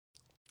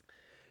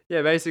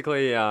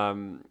basically,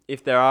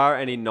 if there are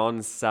any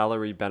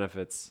non-salary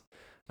benefits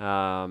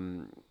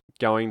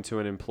going to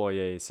an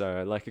employee,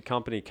 so like a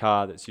company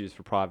car that's used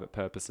for private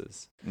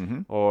purposes,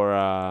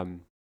 or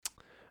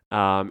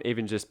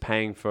even just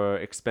paying for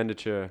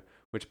expenditure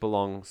which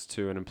belongs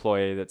to an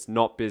employee that's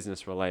not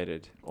business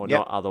related or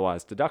not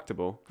otherwise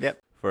deductible. Yep.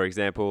 For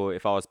example,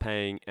 if I was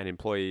paying an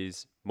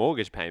employee's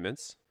mortgage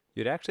payments,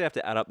 you'd actually have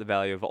to add up the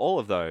value of all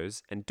of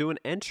those and do an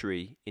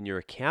entry in your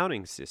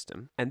accounting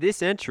system. And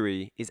this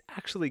entry is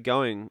actually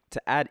going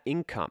to add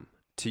income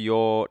to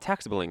your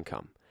taxable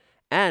income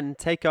and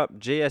take up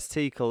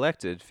GST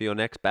collected for your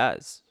next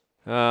BAS.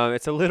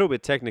 It's a little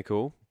bit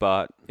technical,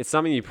 but it's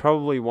something you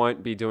probably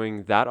won't be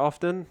doing that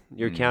often.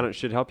 Your accountant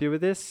should help you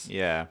with this.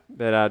 Yeah.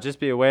 But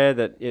just be aware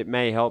that it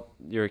may help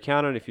your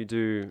accountant if you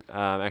do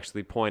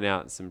actually point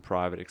out some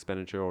private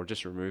expenditure or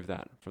just remove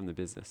that from the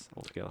business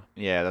altogether.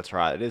 Yeah, that's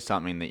right. It is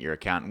something that your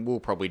accountant will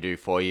probably do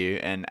for you.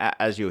 And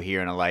as you'll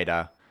hear in a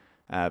later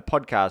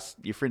podcast,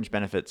 your fringe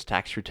benefits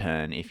tax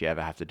return, if you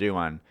ever have to do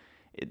one,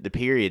 the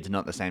period's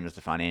not the same as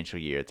the financial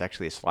year. It's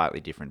actually a slightly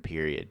different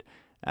period.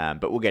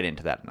 But we'll get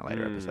into that in a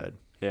later episode.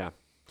 Yeah.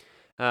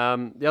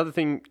 The other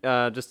thing,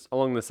 just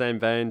along the same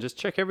vein, just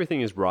check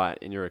everything is right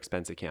in your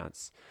expense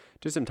accounts.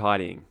 Do some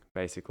tidying,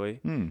 basically.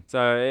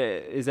 So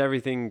is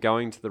everything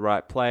going to the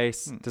right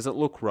place? Does it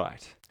look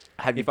right?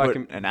 Have you put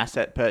an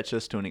asset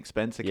purchase to an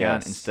expense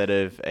account instead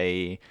of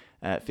a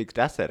fixed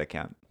asset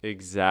account?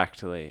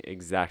 Exactly.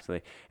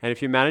 And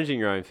if you're managing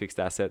your own fixed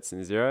assets in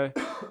Xero,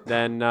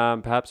 then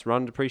perhaps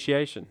run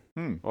depreciation.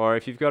 Or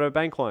if you've got a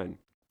bank loan,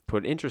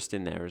 put interest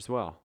in there as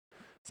well.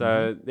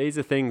 So these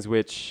are things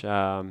which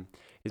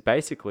is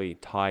basically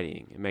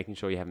tidying and making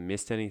sure you haven't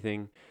missed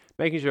anything,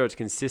 making sure it's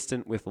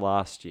consistent with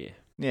last year.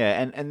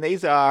 Yeah, and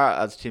these are,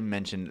 as Tim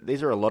mentioned,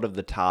 these are a lot of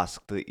the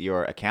tasks that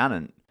your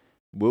accountant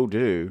will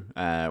do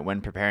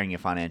when preparing your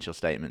financial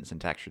statements and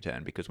tax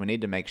return, because we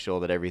need to make sure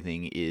that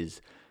everything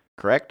is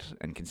correct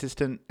and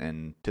consistent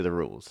and to the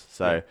rules.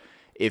 So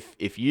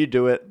if you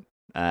do it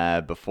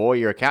before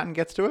your accountant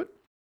gets to it,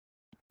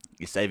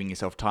 you're saving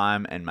yourself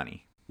time and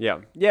money. Yeah,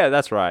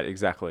 that's right,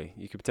 exactly.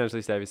 You could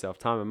potentially save yourself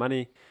time and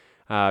money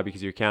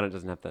because your accountant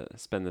doesn't have to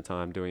spend the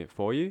time doing it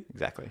for you.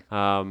 Exactly.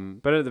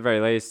 But at the very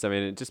least, I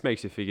mean, it just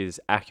makes your figures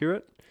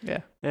accurate.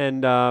 Yeah.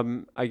 And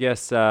I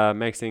guess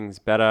makes things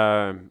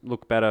better,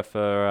 look better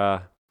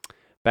for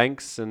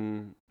banks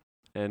and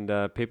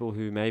people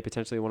who may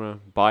potentially want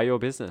to buy your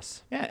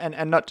business. Yeah,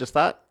 and not just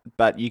that,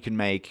 but you can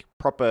make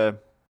proper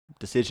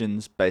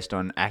decisions based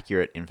on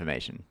accurate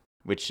information,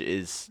 which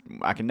is,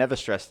 I can never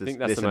stress this. I think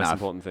that's the most enough.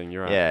 important thing.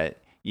 You're right. Yeah.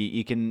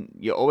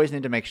 You always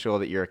need to make sure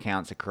that your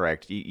accounts are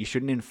correct. You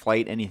shouldn't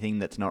inflate anything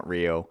that's not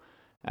real.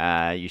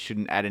 You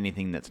shouldn't add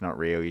anything that's not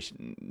real. You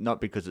should,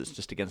 not because it's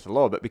just against the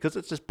law, but because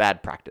it's just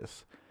bad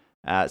practice.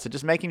 So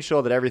just making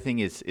sure that everything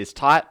is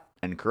tight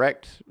and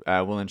correct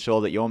will ensure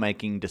that you're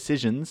making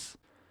decisions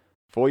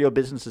for your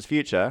business's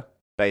future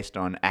based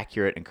on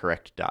accurate and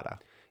correct data.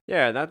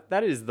 Yeah,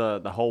 that is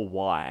the whole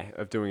why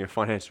of doing a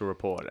financial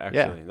report,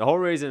 actually. Yeah. The whole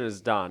reason it's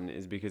done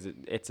is because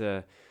it's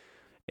a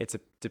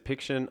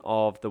depiction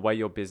of the way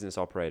your business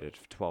operated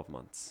for 12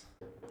 months.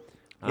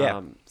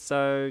 Yeah.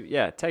 So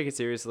yeah, take it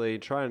seriously.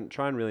 Try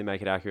and really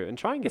make it accurate, and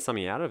try and get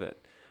something out of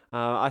it.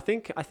 I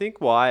think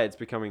why it's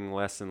becoming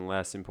less and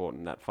less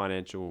important, that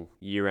financial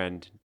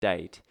year-end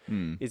date,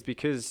 is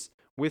because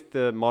with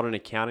the modern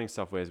accounting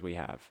softwares we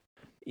have,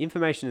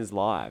 information is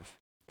live.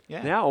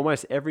 Yeah. Now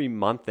almost every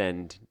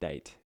month-end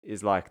date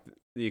is like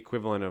the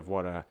equivalent of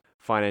what a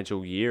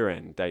financial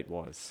year-end date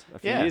was a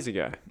few years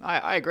ago.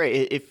 I agree.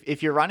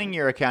 If you're running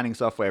your accounting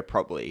software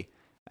properly,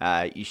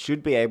 you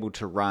should be able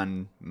to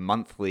run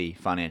monthly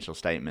financial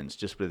statements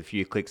just with a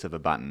few clicks of a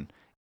button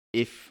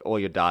if all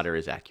your data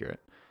is accurate.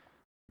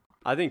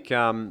 I think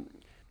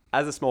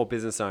as a small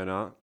business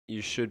owner,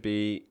 you should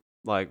be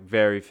like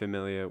very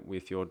familiar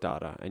with your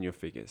data and your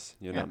figures,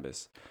 your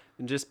numbers,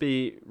 and just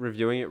be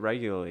reviewing it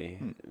regularly.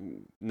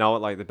 Know it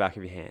like the back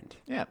of your hand.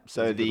 Yeah.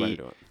 So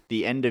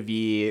the end of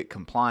year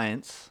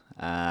compliance,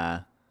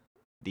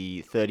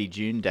 the 30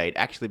 June date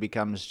actually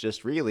becomes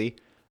just really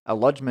a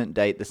lodgement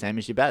date, the same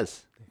as your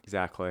BAS.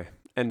 Exactly.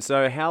 And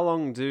so how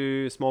long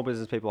do small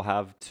business people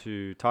have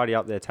to tidy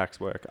up their tax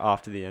work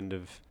after the end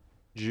of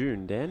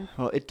June, Dan?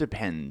 Well, it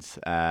depends.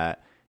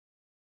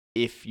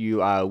 If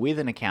you are with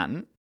an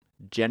accountant,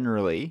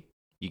 generally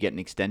you get an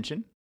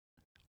extension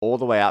all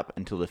the way up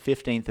until the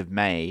 15th of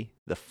May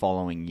the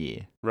following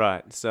year.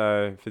 Right.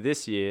 So for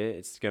this year,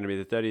 it's going to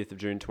be the 30th of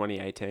June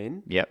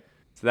 2018. Yep.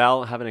 So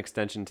they'll have an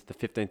extension to the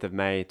 15th of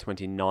May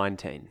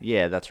 2019.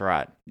 Yeah, that's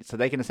right. So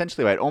they can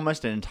essentially wait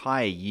almost an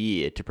entire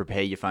year to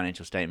prepare your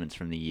financial statements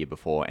from the year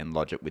before and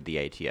lodge it with the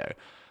ATO.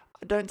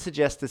 I don't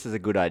suggest this is a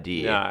good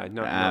idea.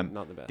 No,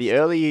 not the best. The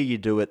earlier you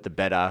do it, the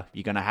better.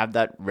 You're going to have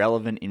that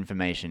relevant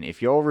information.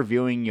 If you're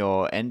reviewing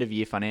your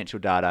end-of-year financial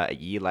data a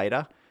year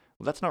later,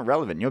 well, that's not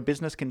relevant. Your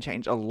business can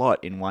change a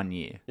lot in 1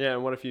 year. Yeah,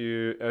 and what if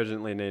you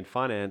urgently need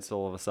finance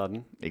all of a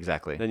sudden?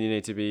 Exactly. Then you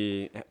need to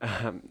be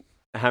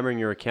hammering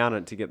your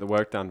accountant to get the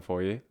work done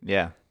for you.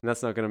 Yeah. And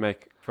that's not going to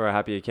make for a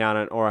happy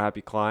accountant or a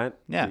happy client.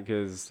 Yeah.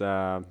 Because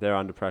they're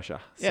under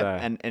pressure. Yeah.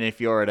 So. And if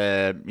you're at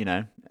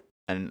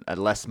a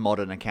less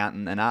modern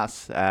accountant than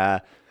us,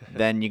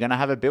 then you're going to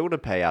have a bill to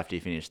pay after you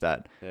finish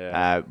that.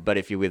 Yeah. But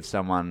if you're with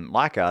someone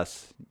like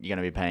us, you're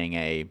going to be paying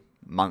a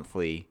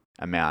monthly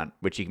amount,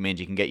 which means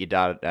you can get your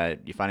data,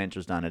 your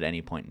financials done at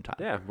any point in time.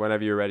 Yeah,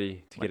 whenever you're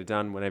ready to get it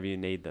done, whenever you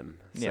need them.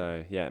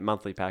 So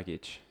monthly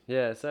package.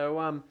 Yeah, so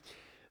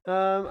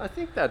I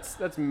think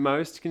that's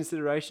most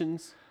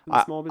considerations for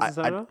the small business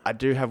owner. I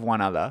do have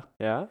one other.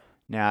 Yeah.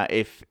 Now,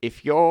 if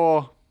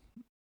you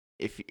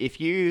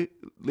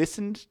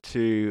listened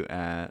to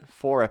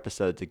 4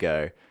 episodes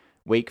ago,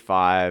 week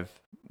 5,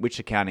 which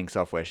accounting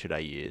software should I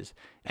use?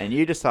 And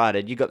you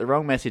decided, you got the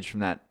wrong message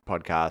from that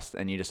podcast,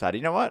 and you decided,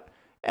 you know what?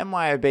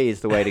 MYOB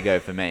is the way to go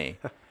for me.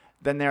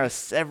 Then there are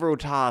several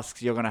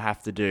tasks you're going to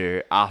have to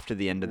do after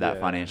the end of that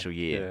financial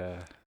year.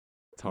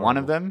 Yeah. One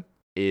of them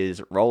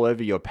is roll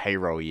over your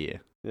payroll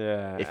year.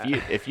 Yeah.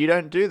 If you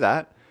don't do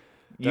that,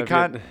 you're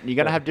going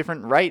to have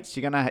different rates.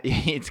 You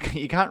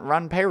can't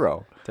run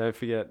payroll. Don't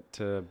forget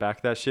to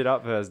back that shit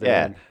up first,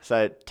 Dan. Yeah.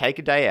 So take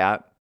a day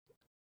out,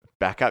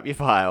 back up your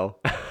file,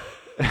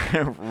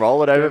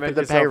 roll it over for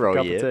the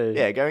payroll year.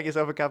 Yeah, go make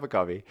yourself a cup of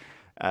coffee.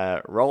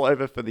 Roll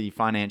over for the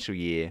financial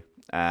year.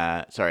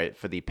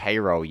 For the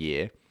payroll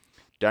year.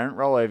 Don't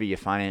roll over your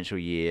financial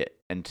year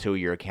until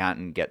your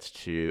accountant gets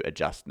to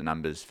adjust the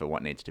numbers for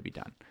what needs to be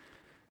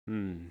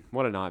done.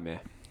 What a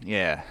nightmare.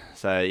 Yeah.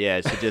 So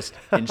just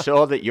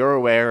ensure that you're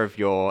aware of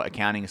your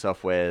accounting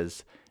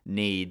software's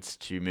needs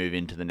to move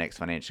into the next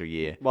financial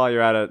year. While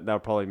you're at it, they'll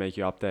probably make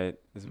you update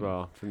as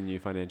well for the new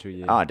financial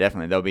year. Oh,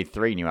 definitely. There'll be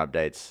 3 new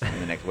updates in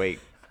the next week.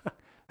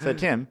 So,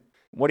 Tim,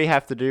 What do you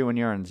have to do when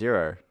you're on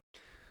 0?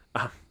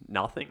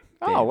 Nothing.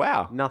 Oh, Dan.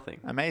 wow. Nothing.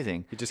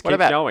 Amazing. It just What keeps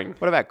about going.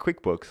 What about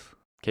QuickBooks?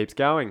 Keeps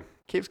going.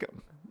 Keeps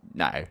going.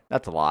 No,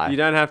 that's a lie. You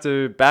don't have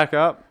to back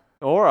up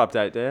or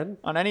update, Dan.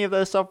 On any of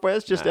those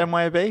softwares, just No.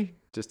 MYOB?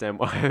 Just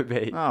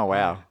MYOB. Oh,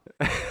 wow.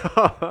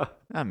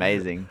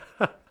 Amazing.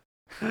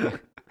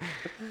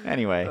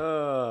 Anyway.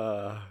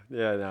 Yeah,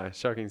 no,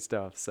 shocking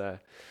stuff. So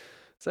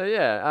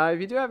yeah, if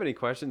you do have any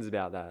questions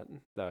about that,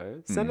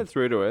 though, send it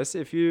through to us.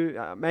 If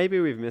you maybe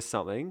we've missed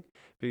something,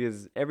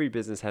 because every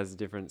business has a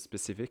different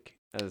specific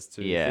as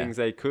to things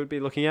they could be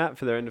looking at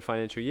for their end of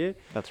financial year.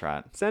 That's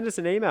right. Send us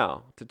an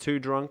email to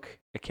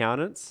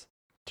 2drunkAccountants.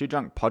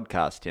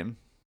 2drunkpodcast, Tim.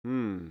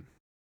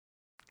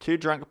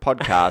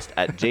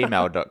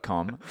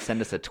 2drunkpodcast@gmail.com.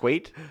 Send us a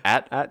tweet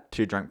at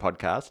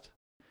 2drunkpodcast.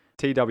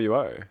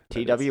 TWO.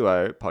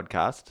 TWO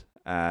podcast.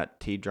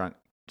 2drunk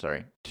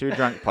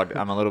pod.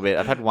 I'm a little bit.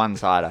 I've had one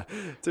cider.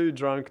 Two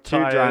drunk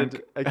accountants.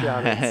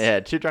 Yeah,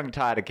 2drunk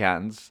tired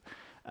accountants.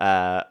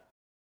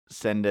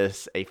 Send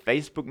us a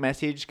Facebook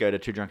message. Go to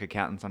 2drunk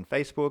accountants on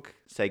Facebook.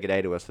 Say good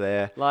day to us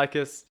there. Like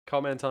us,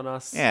 comment on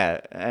us. Yeah,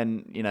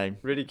 and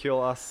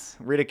ridicule us,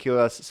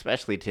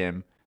 especially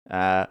Tim.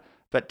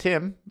 But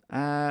Tim,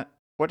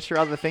 what's your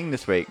other thing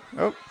this week?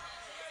 Oh,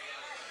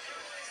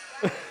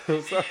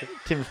 sorry.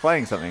 Tim's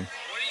playing something.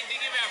 What do you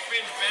think about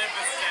fringe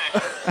benefits tax?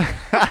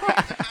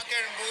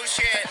 Fucking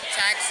bullshit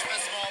tax for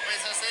small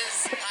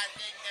businesses. I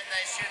think that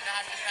they shouldn't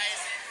have to pay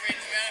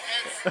fringe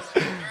benefits.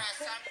 There are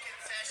some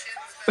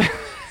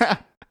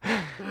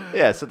concessions.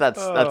 Yeah, so that's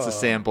a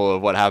sample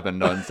of what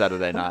happened on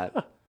Saturday night.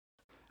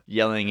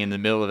 Yelling in the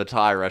middle of a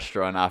Thai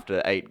restaurant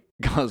after 8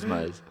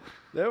 Cosmos.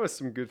 There was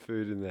some good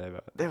food in there,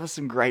 but There was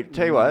some great.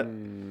 Tell you what,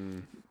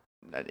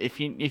 if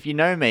you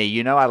know me,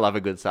 you know I love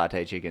a good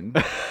satay chicken,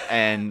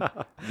 and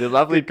the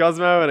lovely good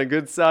Cosmo and a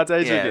good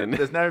satay yeah, chicken.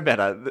 there's no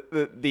better.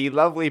 The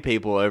lovely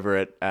people over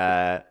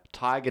at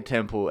Tiger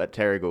Temple at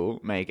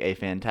Terrigal make a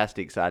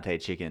fantastic satay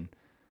chicken.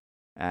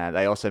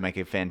 They also make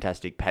a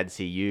fantastic pad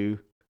see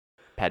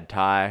pad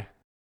thai,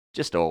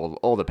 just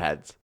all the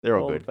pads. They're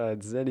all good.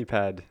 Pads, any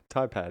pad,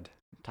 Thai pad.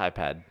 Thai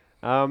pad.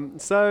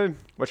 So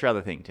What's your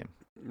other thing, Tim?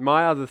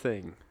 my other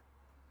thing,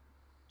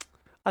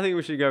 I think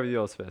we should go with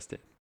yours first, Tim.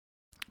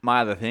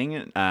 My other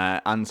thing,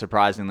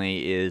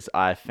 unsurprisingly, is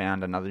I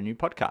found another new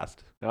podcast.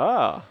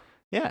 Ah,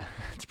 Yeah,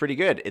 it's pretty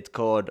good. It's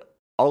called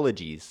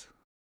Ologies.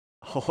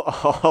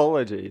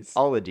 ologies.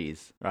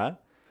 Ologies, right?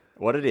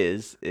 What it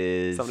is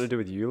Something to do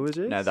with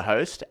eulogies? no, the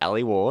host,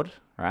 Ali Ward,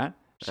 right?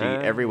 She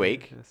every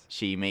week yes.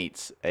 she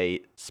meets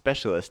a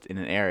specialist in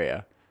an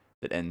area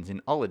that ends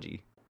in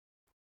ology.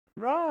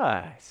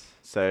 Right.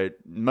 So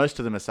most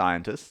of them are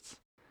scientists,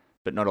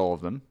 but not all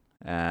of them.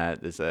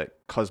 There's a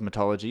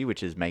cosmetology,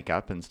 which is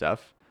makeup and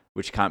stuff,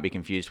 which can't be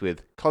confused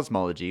with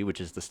cosmology,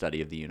 which is the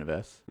study of the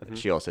universe.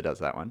 She also does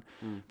that one.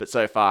 But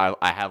so far,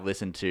 I have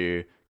listened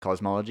to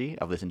cosmology.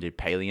 I've listened to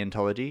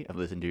paleontology. I've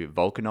listened to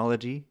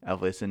volcanology.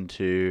 I've listened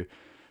to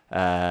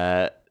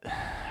I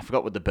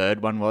forgot what the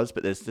bird one was,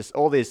 but there's just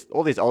all these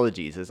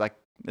ologies.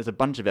 There's a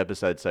bunch of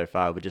episodes so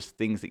far with just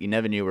things that you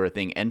never knew were a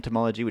thing.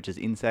 Entomology, which is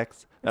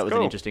insects. That was cool.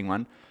 an interesting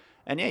one.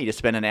 And yeah, you just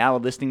spend an hour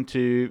listening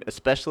to a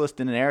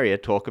specialist in an area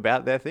talk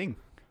about their thing.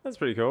 That's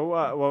pretty cool.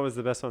 What was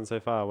the best one so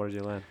far? What did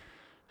you learn?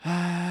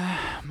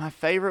 My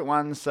favorite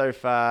ones so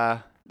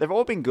far, they've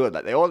all been good.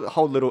 Like they all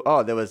hold little.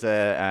 Oh, there was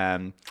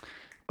a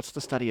what's the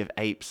study of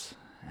apes?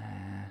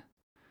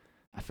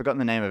 I've forgotten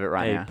the name of it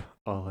right now.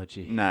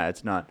 Apeology. No,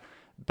 it's not.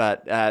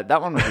 But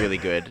that one was really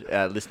good.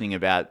 Listening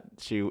about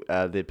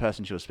the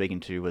person she was speaking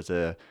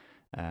to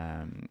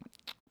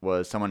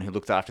was someone who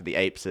looks after the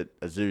apes at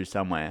a zoo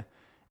somewhere,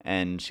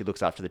 and she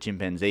looks after the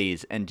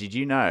chimpanzees. And did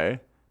you know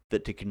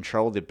that to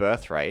control the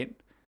birth rate,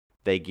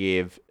 they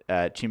give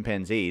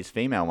chimpanzees,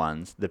 female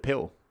ones, the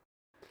pill,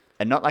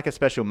 and not like a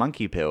special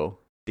monkey pill,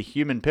 the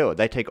human pill.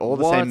 They take all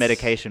the What? same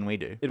medication we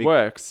do. It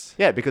works.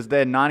 Yeah, because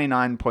they're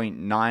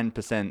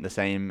 99.9% the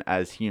same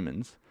as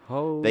humans.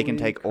 They can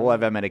take all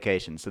of our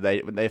medications. So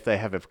if they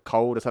have a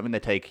cold or something, they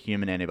take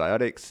human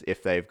antibiotics.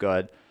 If they've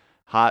got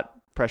heart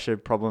pressure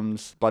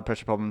problems, blood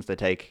pressure problems, they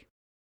take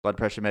blood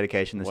pressure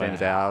medication the same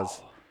as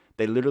ours.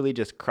 They literally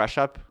just crush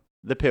up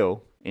the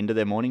pill into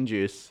their morning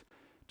juice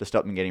to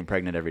stop them getting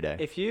pregnant every day.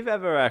 If you've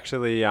ever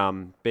actually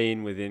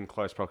been within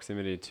close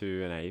proximity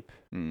to an ape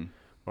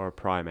or a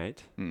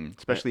primate,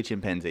 Especially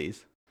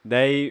chimpanzees.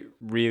 they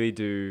really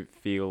do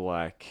feel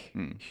like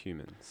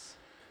humans.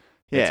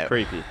 Yeah. It's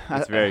creepy.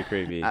 It's very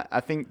creepy.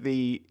 I think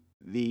the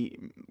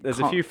There's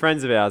a few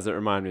friends of ours that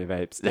remind me of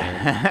apes.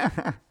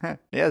 Dan. Yeah,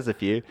 there's a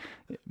few.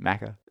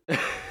 Macca.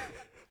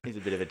 He's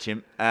a bit of a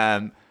chimp.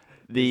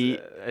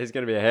 He's going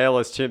to be a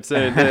hairless chimp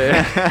soon. Too.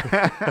 It's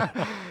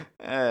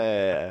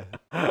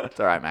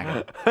all right,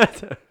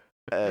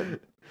 Macca.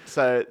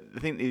 So I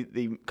think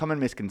the common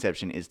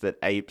misconception is that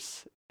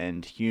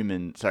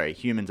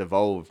humans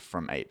evolved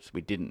from apes.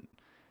 We didn't.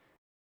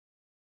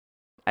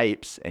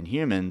 Apes and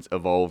humans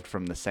evolved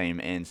from the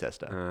same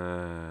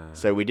ancestor.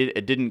 So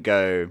it didn't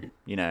go,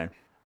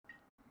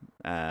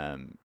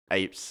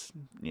 apes,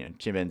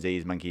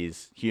 chimpanzees,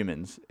 monkeys,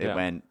 humans. It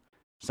went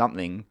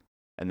something,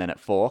 and then it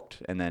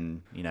forked, and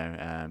then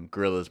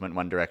gorillas went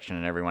one direction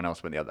and everyone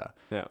else went the other.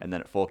 Yeah. And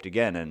then it forked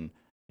again, and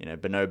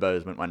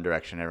bonobos went one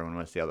direction, everyone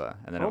went the other.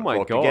 And then Oh it my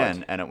forked God.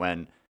 again, and it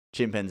went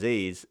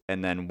chimpanzees,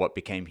 and then what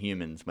became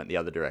humans went the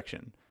other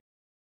direction.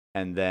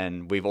 And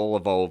then we've all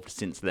evolved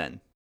since then.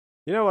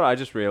 You know what? I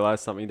just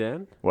realized something,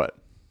 Dan. What?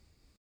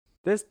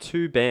 There's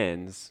 2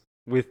 bands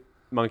with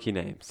monkey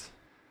names.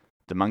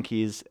 The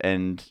monkeys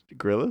and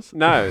gorillas?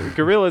 No,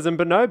 gorillas and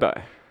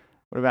bonobo.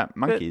 What about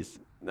monkeys?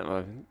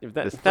 No, if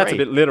There's that's a 3.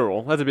 bit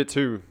literal. That's a bit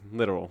too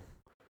literal.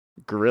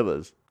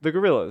 Gorillas. The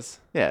gorillas.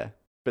 Yeah.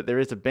 But there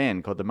is a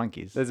band called the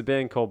Monkeys. There's a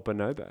band called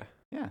Bonobo.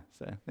 Yeah,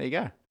 so there you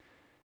go.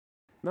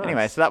 Nice.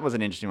 Anyway, so that was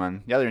an interesting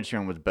one. The other interesting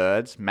one was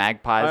birds.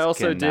 Magpies. I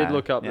also can, did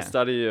look up yeah. the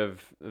study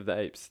of the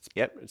apes.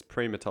 Yep. It's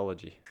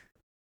primatology.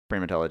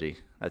 Primatology.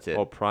 That's it.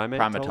 Or primatology?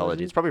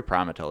 Primatology. It's probably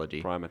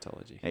primatology.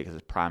 Primatology. Yeah, because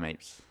it's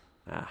primates.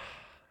 Ah.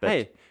 But-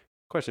 Hey,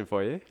 question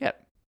for you.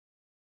 Yep.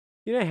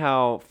 You know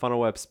how funnel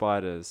web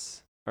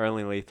spiders are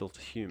only lethal to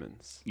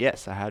humans?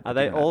 Yes, I had. Are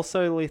they that.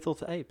 also lethal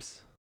to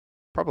apes?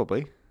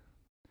 Probably.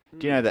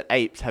 Do you know that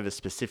apes have a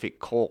specific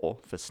call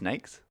for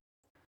snakes?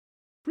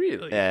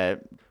 Really?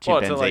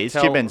 Chimpanzees. to, like,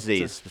 tell-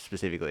 Chimpanzees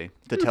specifically.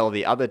 To tell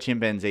the other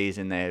chimpanzees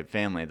in their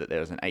family that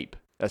there's an ape.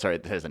 There's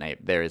an ape.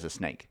 There is a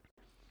snake.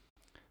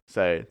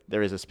 So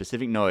there is a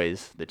specific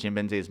noise that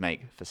chimpanzees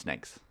make for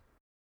snakes.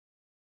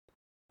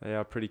 They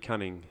are pretty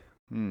cunning.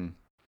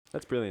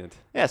 That's brilliant.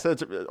 Yeah, so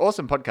it's an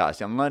awesome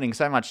podcast. I'm learning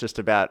so much just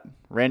about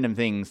random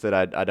things that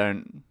I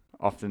don't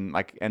often,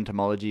 like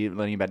entomology.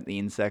 Learning about the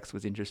insects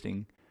was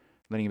interesting.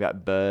 Learning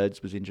about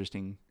birds was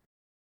interesting.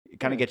 It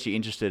kind of gets you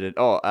interested in,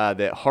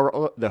 the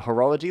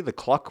horology, the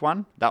clock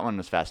one. That one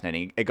was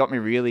fascinating. It got me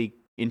really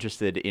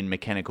interested in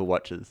mechanical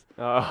watches.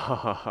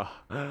 Oh,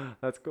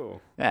 that's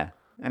cool. Yeah,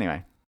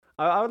 anyway.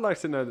 I would like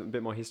to know a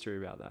bit more history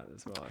about that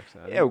as well,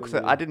 actually. Yeah, because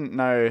I didn't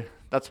know.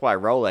 That's why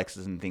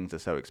Rolexes and things are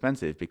so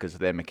expensive, because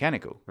they're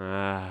mechanical.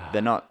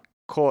 They're not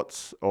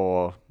quartz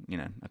or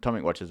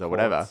atomic watches or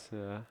whatever,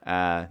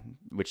 Yeah.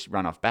 which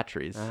run off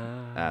batteries.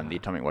 The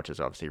atomic watches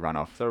obviously run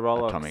off So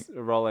atomic. a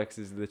Rolex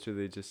is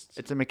literally just...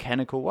 It's a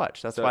mechanical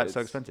watch. That's why it's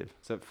so expensive.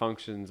 So it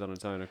functions on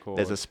its own accord.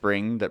 There's a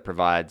spring that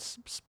provides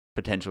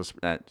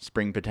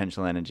spring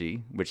potential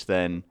energy, which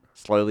then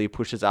slowly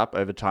pushes up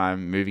over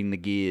time, moving the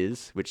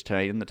gears, which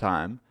turn the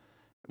time,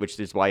 which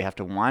is why you have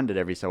to wind it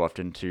every so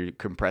often to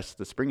compress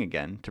the spring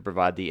again to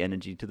provide the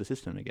energy to the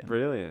system again.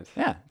 Brilliant.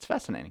 Yeah, it's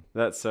fascinating.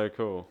 That's so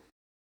cool.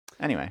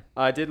 Anyway.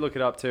 I did look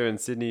it up too, and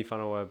Sydney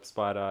funnel web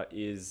spider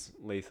is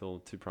lethal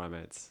to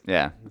primates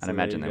Yeah, So I'd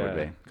imagine there they you would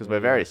go. be, because There we're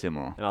you very go.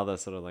 similar. and other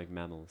sort of like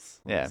mammals.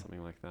 Or Yeah.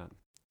 something like that.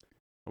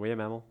 Are we a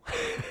mammal?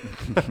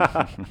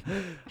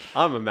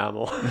 I'm a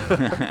mammal.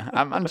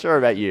 I'm unsure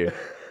about you.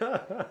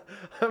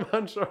 I'm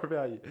unsure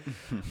about you.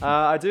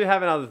 I do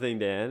have another thing,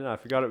 Dan. I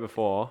forgot it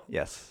before,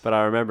 Yes. but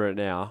I remember it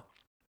now.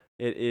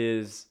 It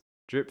is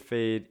drip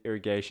feed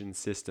irrigation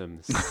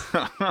systems.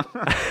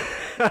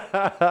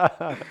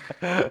 All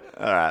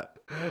right.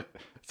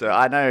 So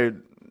I know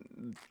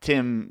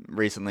Tim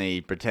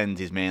recently pretends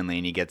he's manly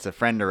and he gets a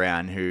friend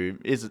around who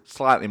is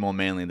slightly more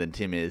manly than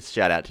Tim is.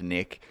 Shout out to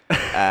Nick,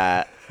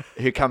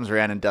 who comes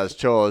around and does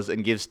chores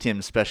and gives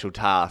Tim special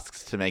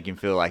tasks to make him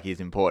feel like he's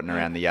important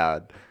around the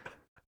yard.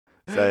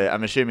 So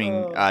I'm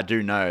assuming I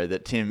do know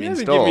that Tim He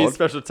doesn't installed. give me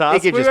special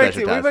tasks. gives you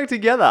special We tasks. work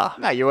together.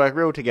 No, you work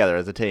real together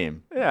as a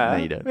team. Yeah.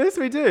 No, you don't. Yes,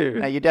 we do.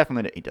 No, you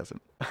definitely don't. He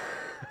doesn't.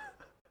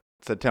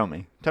 So tell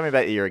me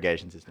about the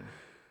irrigation system.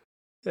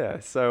 Yeah.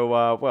 So,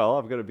 well,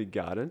 I've got a big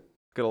garden.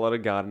 Got a lot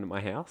of garden at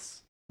my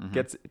house. Mhm.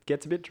 It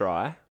gets a bit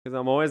dry because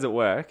I'm always at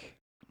work,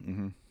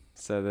 Mm-hmm.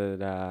 so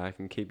that I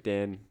can keep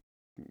Dan,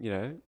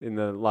 in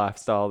the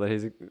lifestyle that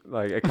he's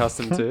like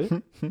accustomed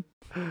to.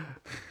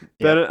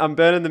 I'm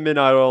burning the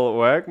midnight oil at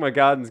work. My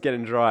garden's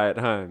getting dry at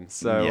home,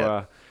 so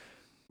Yep.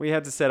 we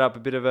had to set up a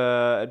bit of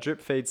a drip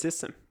feed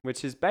system,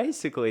 which is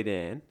basically,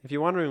 Dan, if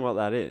you're wondering what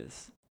that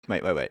is.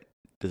 Wait.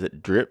 Does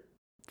it drip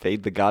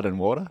feed the garden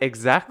water?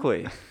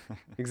 Exactly.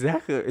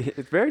 Exactly.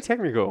 It's very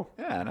technical.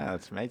 Yeah, no,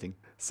 that's amazing.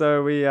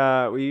 So we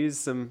use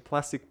some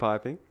plastic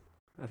piping.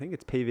 I think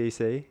it's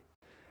PVC,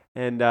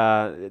 and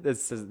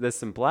there's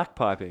some black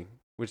piping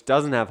which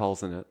doesn't have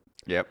holes in it.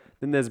 Yep.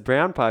 Then there's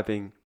brown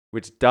piping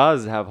which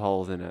does have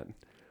holes in it.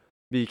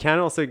 But you can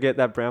also get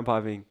that brown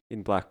piping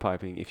in black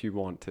piping if you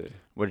want to.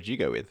 What did you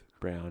go with?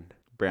 Brown.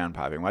 Brown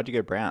piping. Why'd you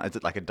go brown? Is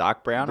it like a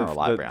dark brown or a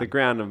light brown? The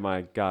ground of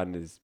my garden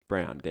is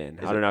brown, Dan.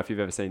 Is I don't it? know if you've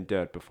ever seen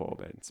dirt before,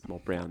 but it's more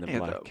brown than Yeah,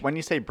 black. when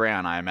you say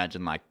brown, I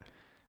imagine like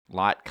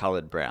light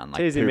coloured brown, like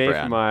Teasing poo me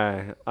brown. for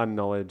my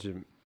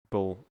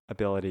unknowledgeable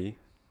ability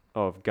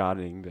of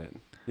gardening, but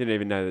you don't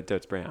even know that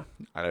dirt's brown.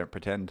 I don't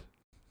pretend.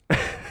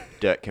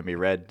 Dirt can be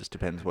red. Just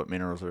depends what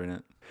minerals are in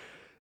it.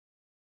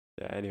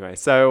 Yeah, anyway,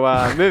 so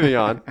moving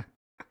on.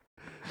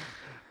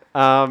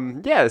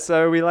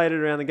 So we laid it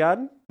around the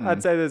garden.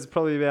 I'd say there's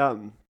probably about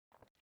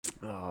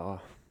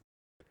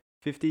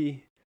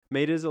 50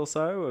 meters or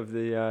so of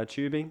the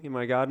tubing in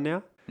my garden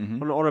now Mm-hmm.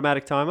 on an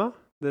automatic timer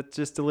that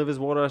just delivers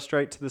water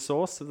straight to the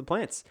source of the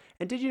plants.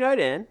 And did you know,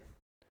 Dan,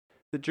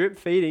 that drip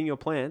feeding your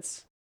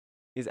plants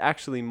is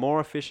actually more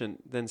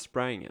efficient than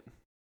spraying it.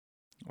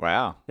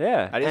 Wow.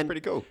 Yeah. That is and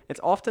pretty cool. it's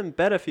often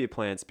better for your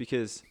plants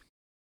because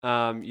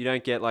you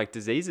don't get like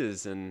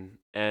diseases and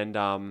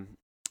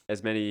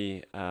as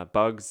many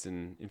bugs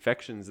and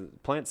infections.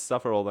 Plants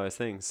suffer all those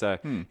things. So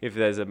if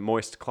there's a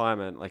moist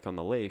climate like on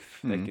the leaf,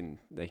 they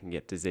can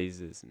get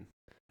diseases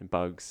and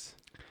bugs.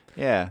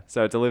 Yeah.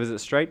 So it delivers it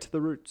straight to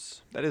the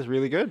roots. That is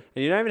really good.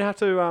 And you don't even have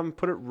to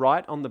put it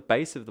right on the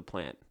base of the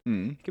plant.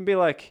 It can be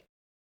like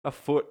a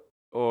foot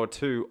or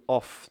two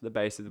off the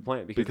base of the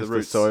plant because the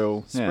roots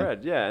soil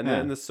spread. Yeah, and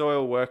then the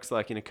soil works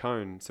like in a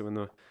cone. So when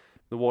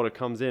the water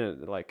comes in,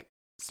 it like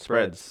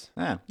spreads.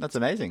 Yeah, that's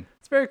amazing.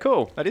 It's very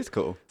cool. That is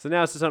cool. So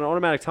now it's just on an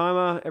automatic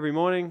timer every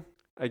morning.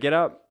 I get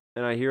up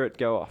and I hear it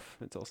go off.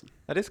 It's awesome.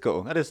 That is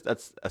cool.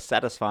 That's a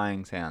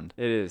satisfying sound.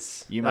 It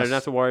is. You I must- don't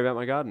have to worry about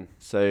my garden.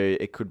 So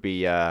it could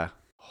be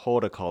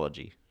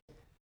horticology.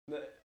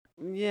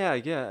 Yeah.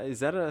 Is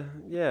that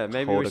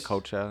maybe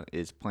Horticulture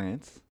is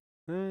plants.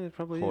 It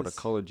probably is.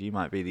 Horticology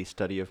might be the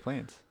study of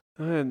plants.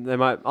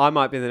 I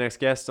might be the next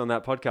guest on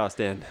that podcast,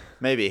 Dan.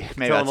 Maybe. Tell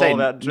I'd them say all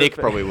about Nick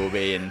drip. probably will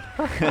be, and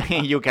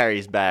you'll carry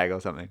his bag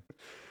or something.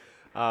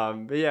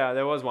 But yeah,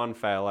 there was one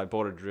fail. I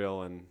bought a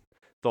drill and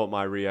thought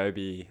my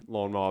Ryobi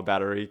lawnmower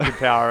battery could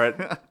power it.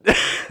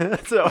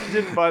 So I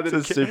didn't buy the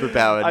It's a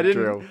super-powered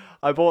drill.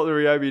 I bought the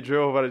Ryobi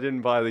drill, but I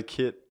didn't buy the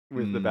kit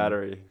with the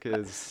battery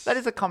because That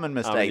is a common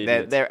mistake.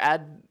 idiot. Their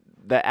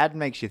ad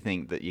makes you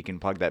think that you can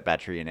plug that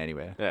battery in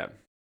anywhere. yeah,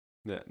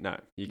 no,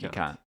 you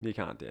can't. You You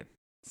can't, Dan.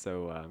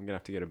 So I'm gonna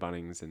have to go to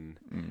Bunnings and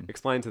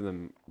explain to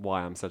them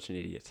why I'm such an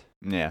idiot.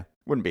 Yeah,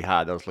 wouldn't be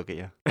hard. They'll just look at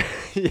you.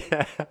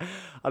 Yeah,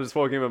 I'll just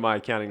walk in with my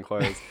accounting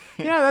clothes.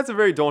 Yeah, that's a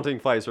very daunting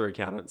place for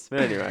accountants. But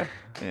anyway,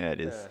 Yeah,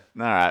 it is.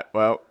 All right.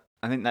 Well,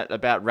 I think that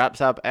about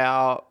wraps up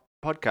our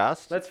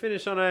podcast. let's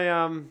finish on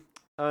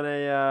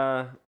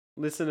a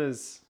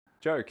listener's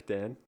joke,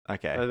 Dan.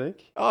 Okay. I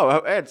think. Oh,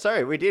 Ed,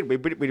 sorry, we did. We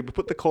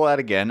put the call out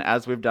again,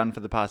 as we've done for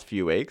the past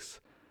few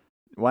weeks.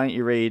 Why don't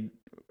you read?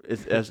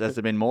 Has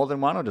there been more than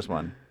one or just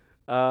one?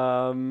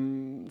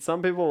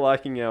 Some people are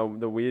liking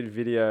the weird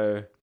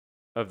video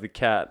of the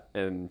cat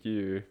and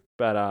you,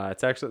 but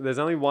it's actually there's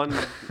only one.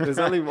 There's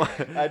only one.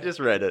 I just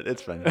read it.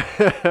 It's funny.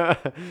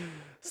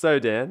 So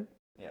Dan,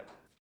 Yep.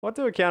 what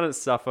do accountants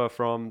suffer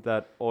from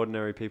that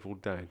ordinary people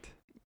don't?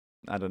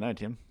 I don't know,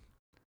 Tim.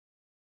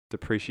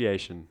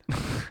 Depreciation.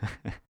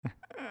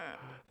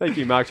 Thank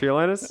you, Mark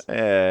Triolanis.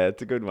 Yeah,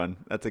 it's a good one.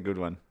 That's a good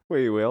one.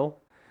 We will.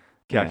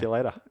 Yeah.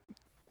 Calculator.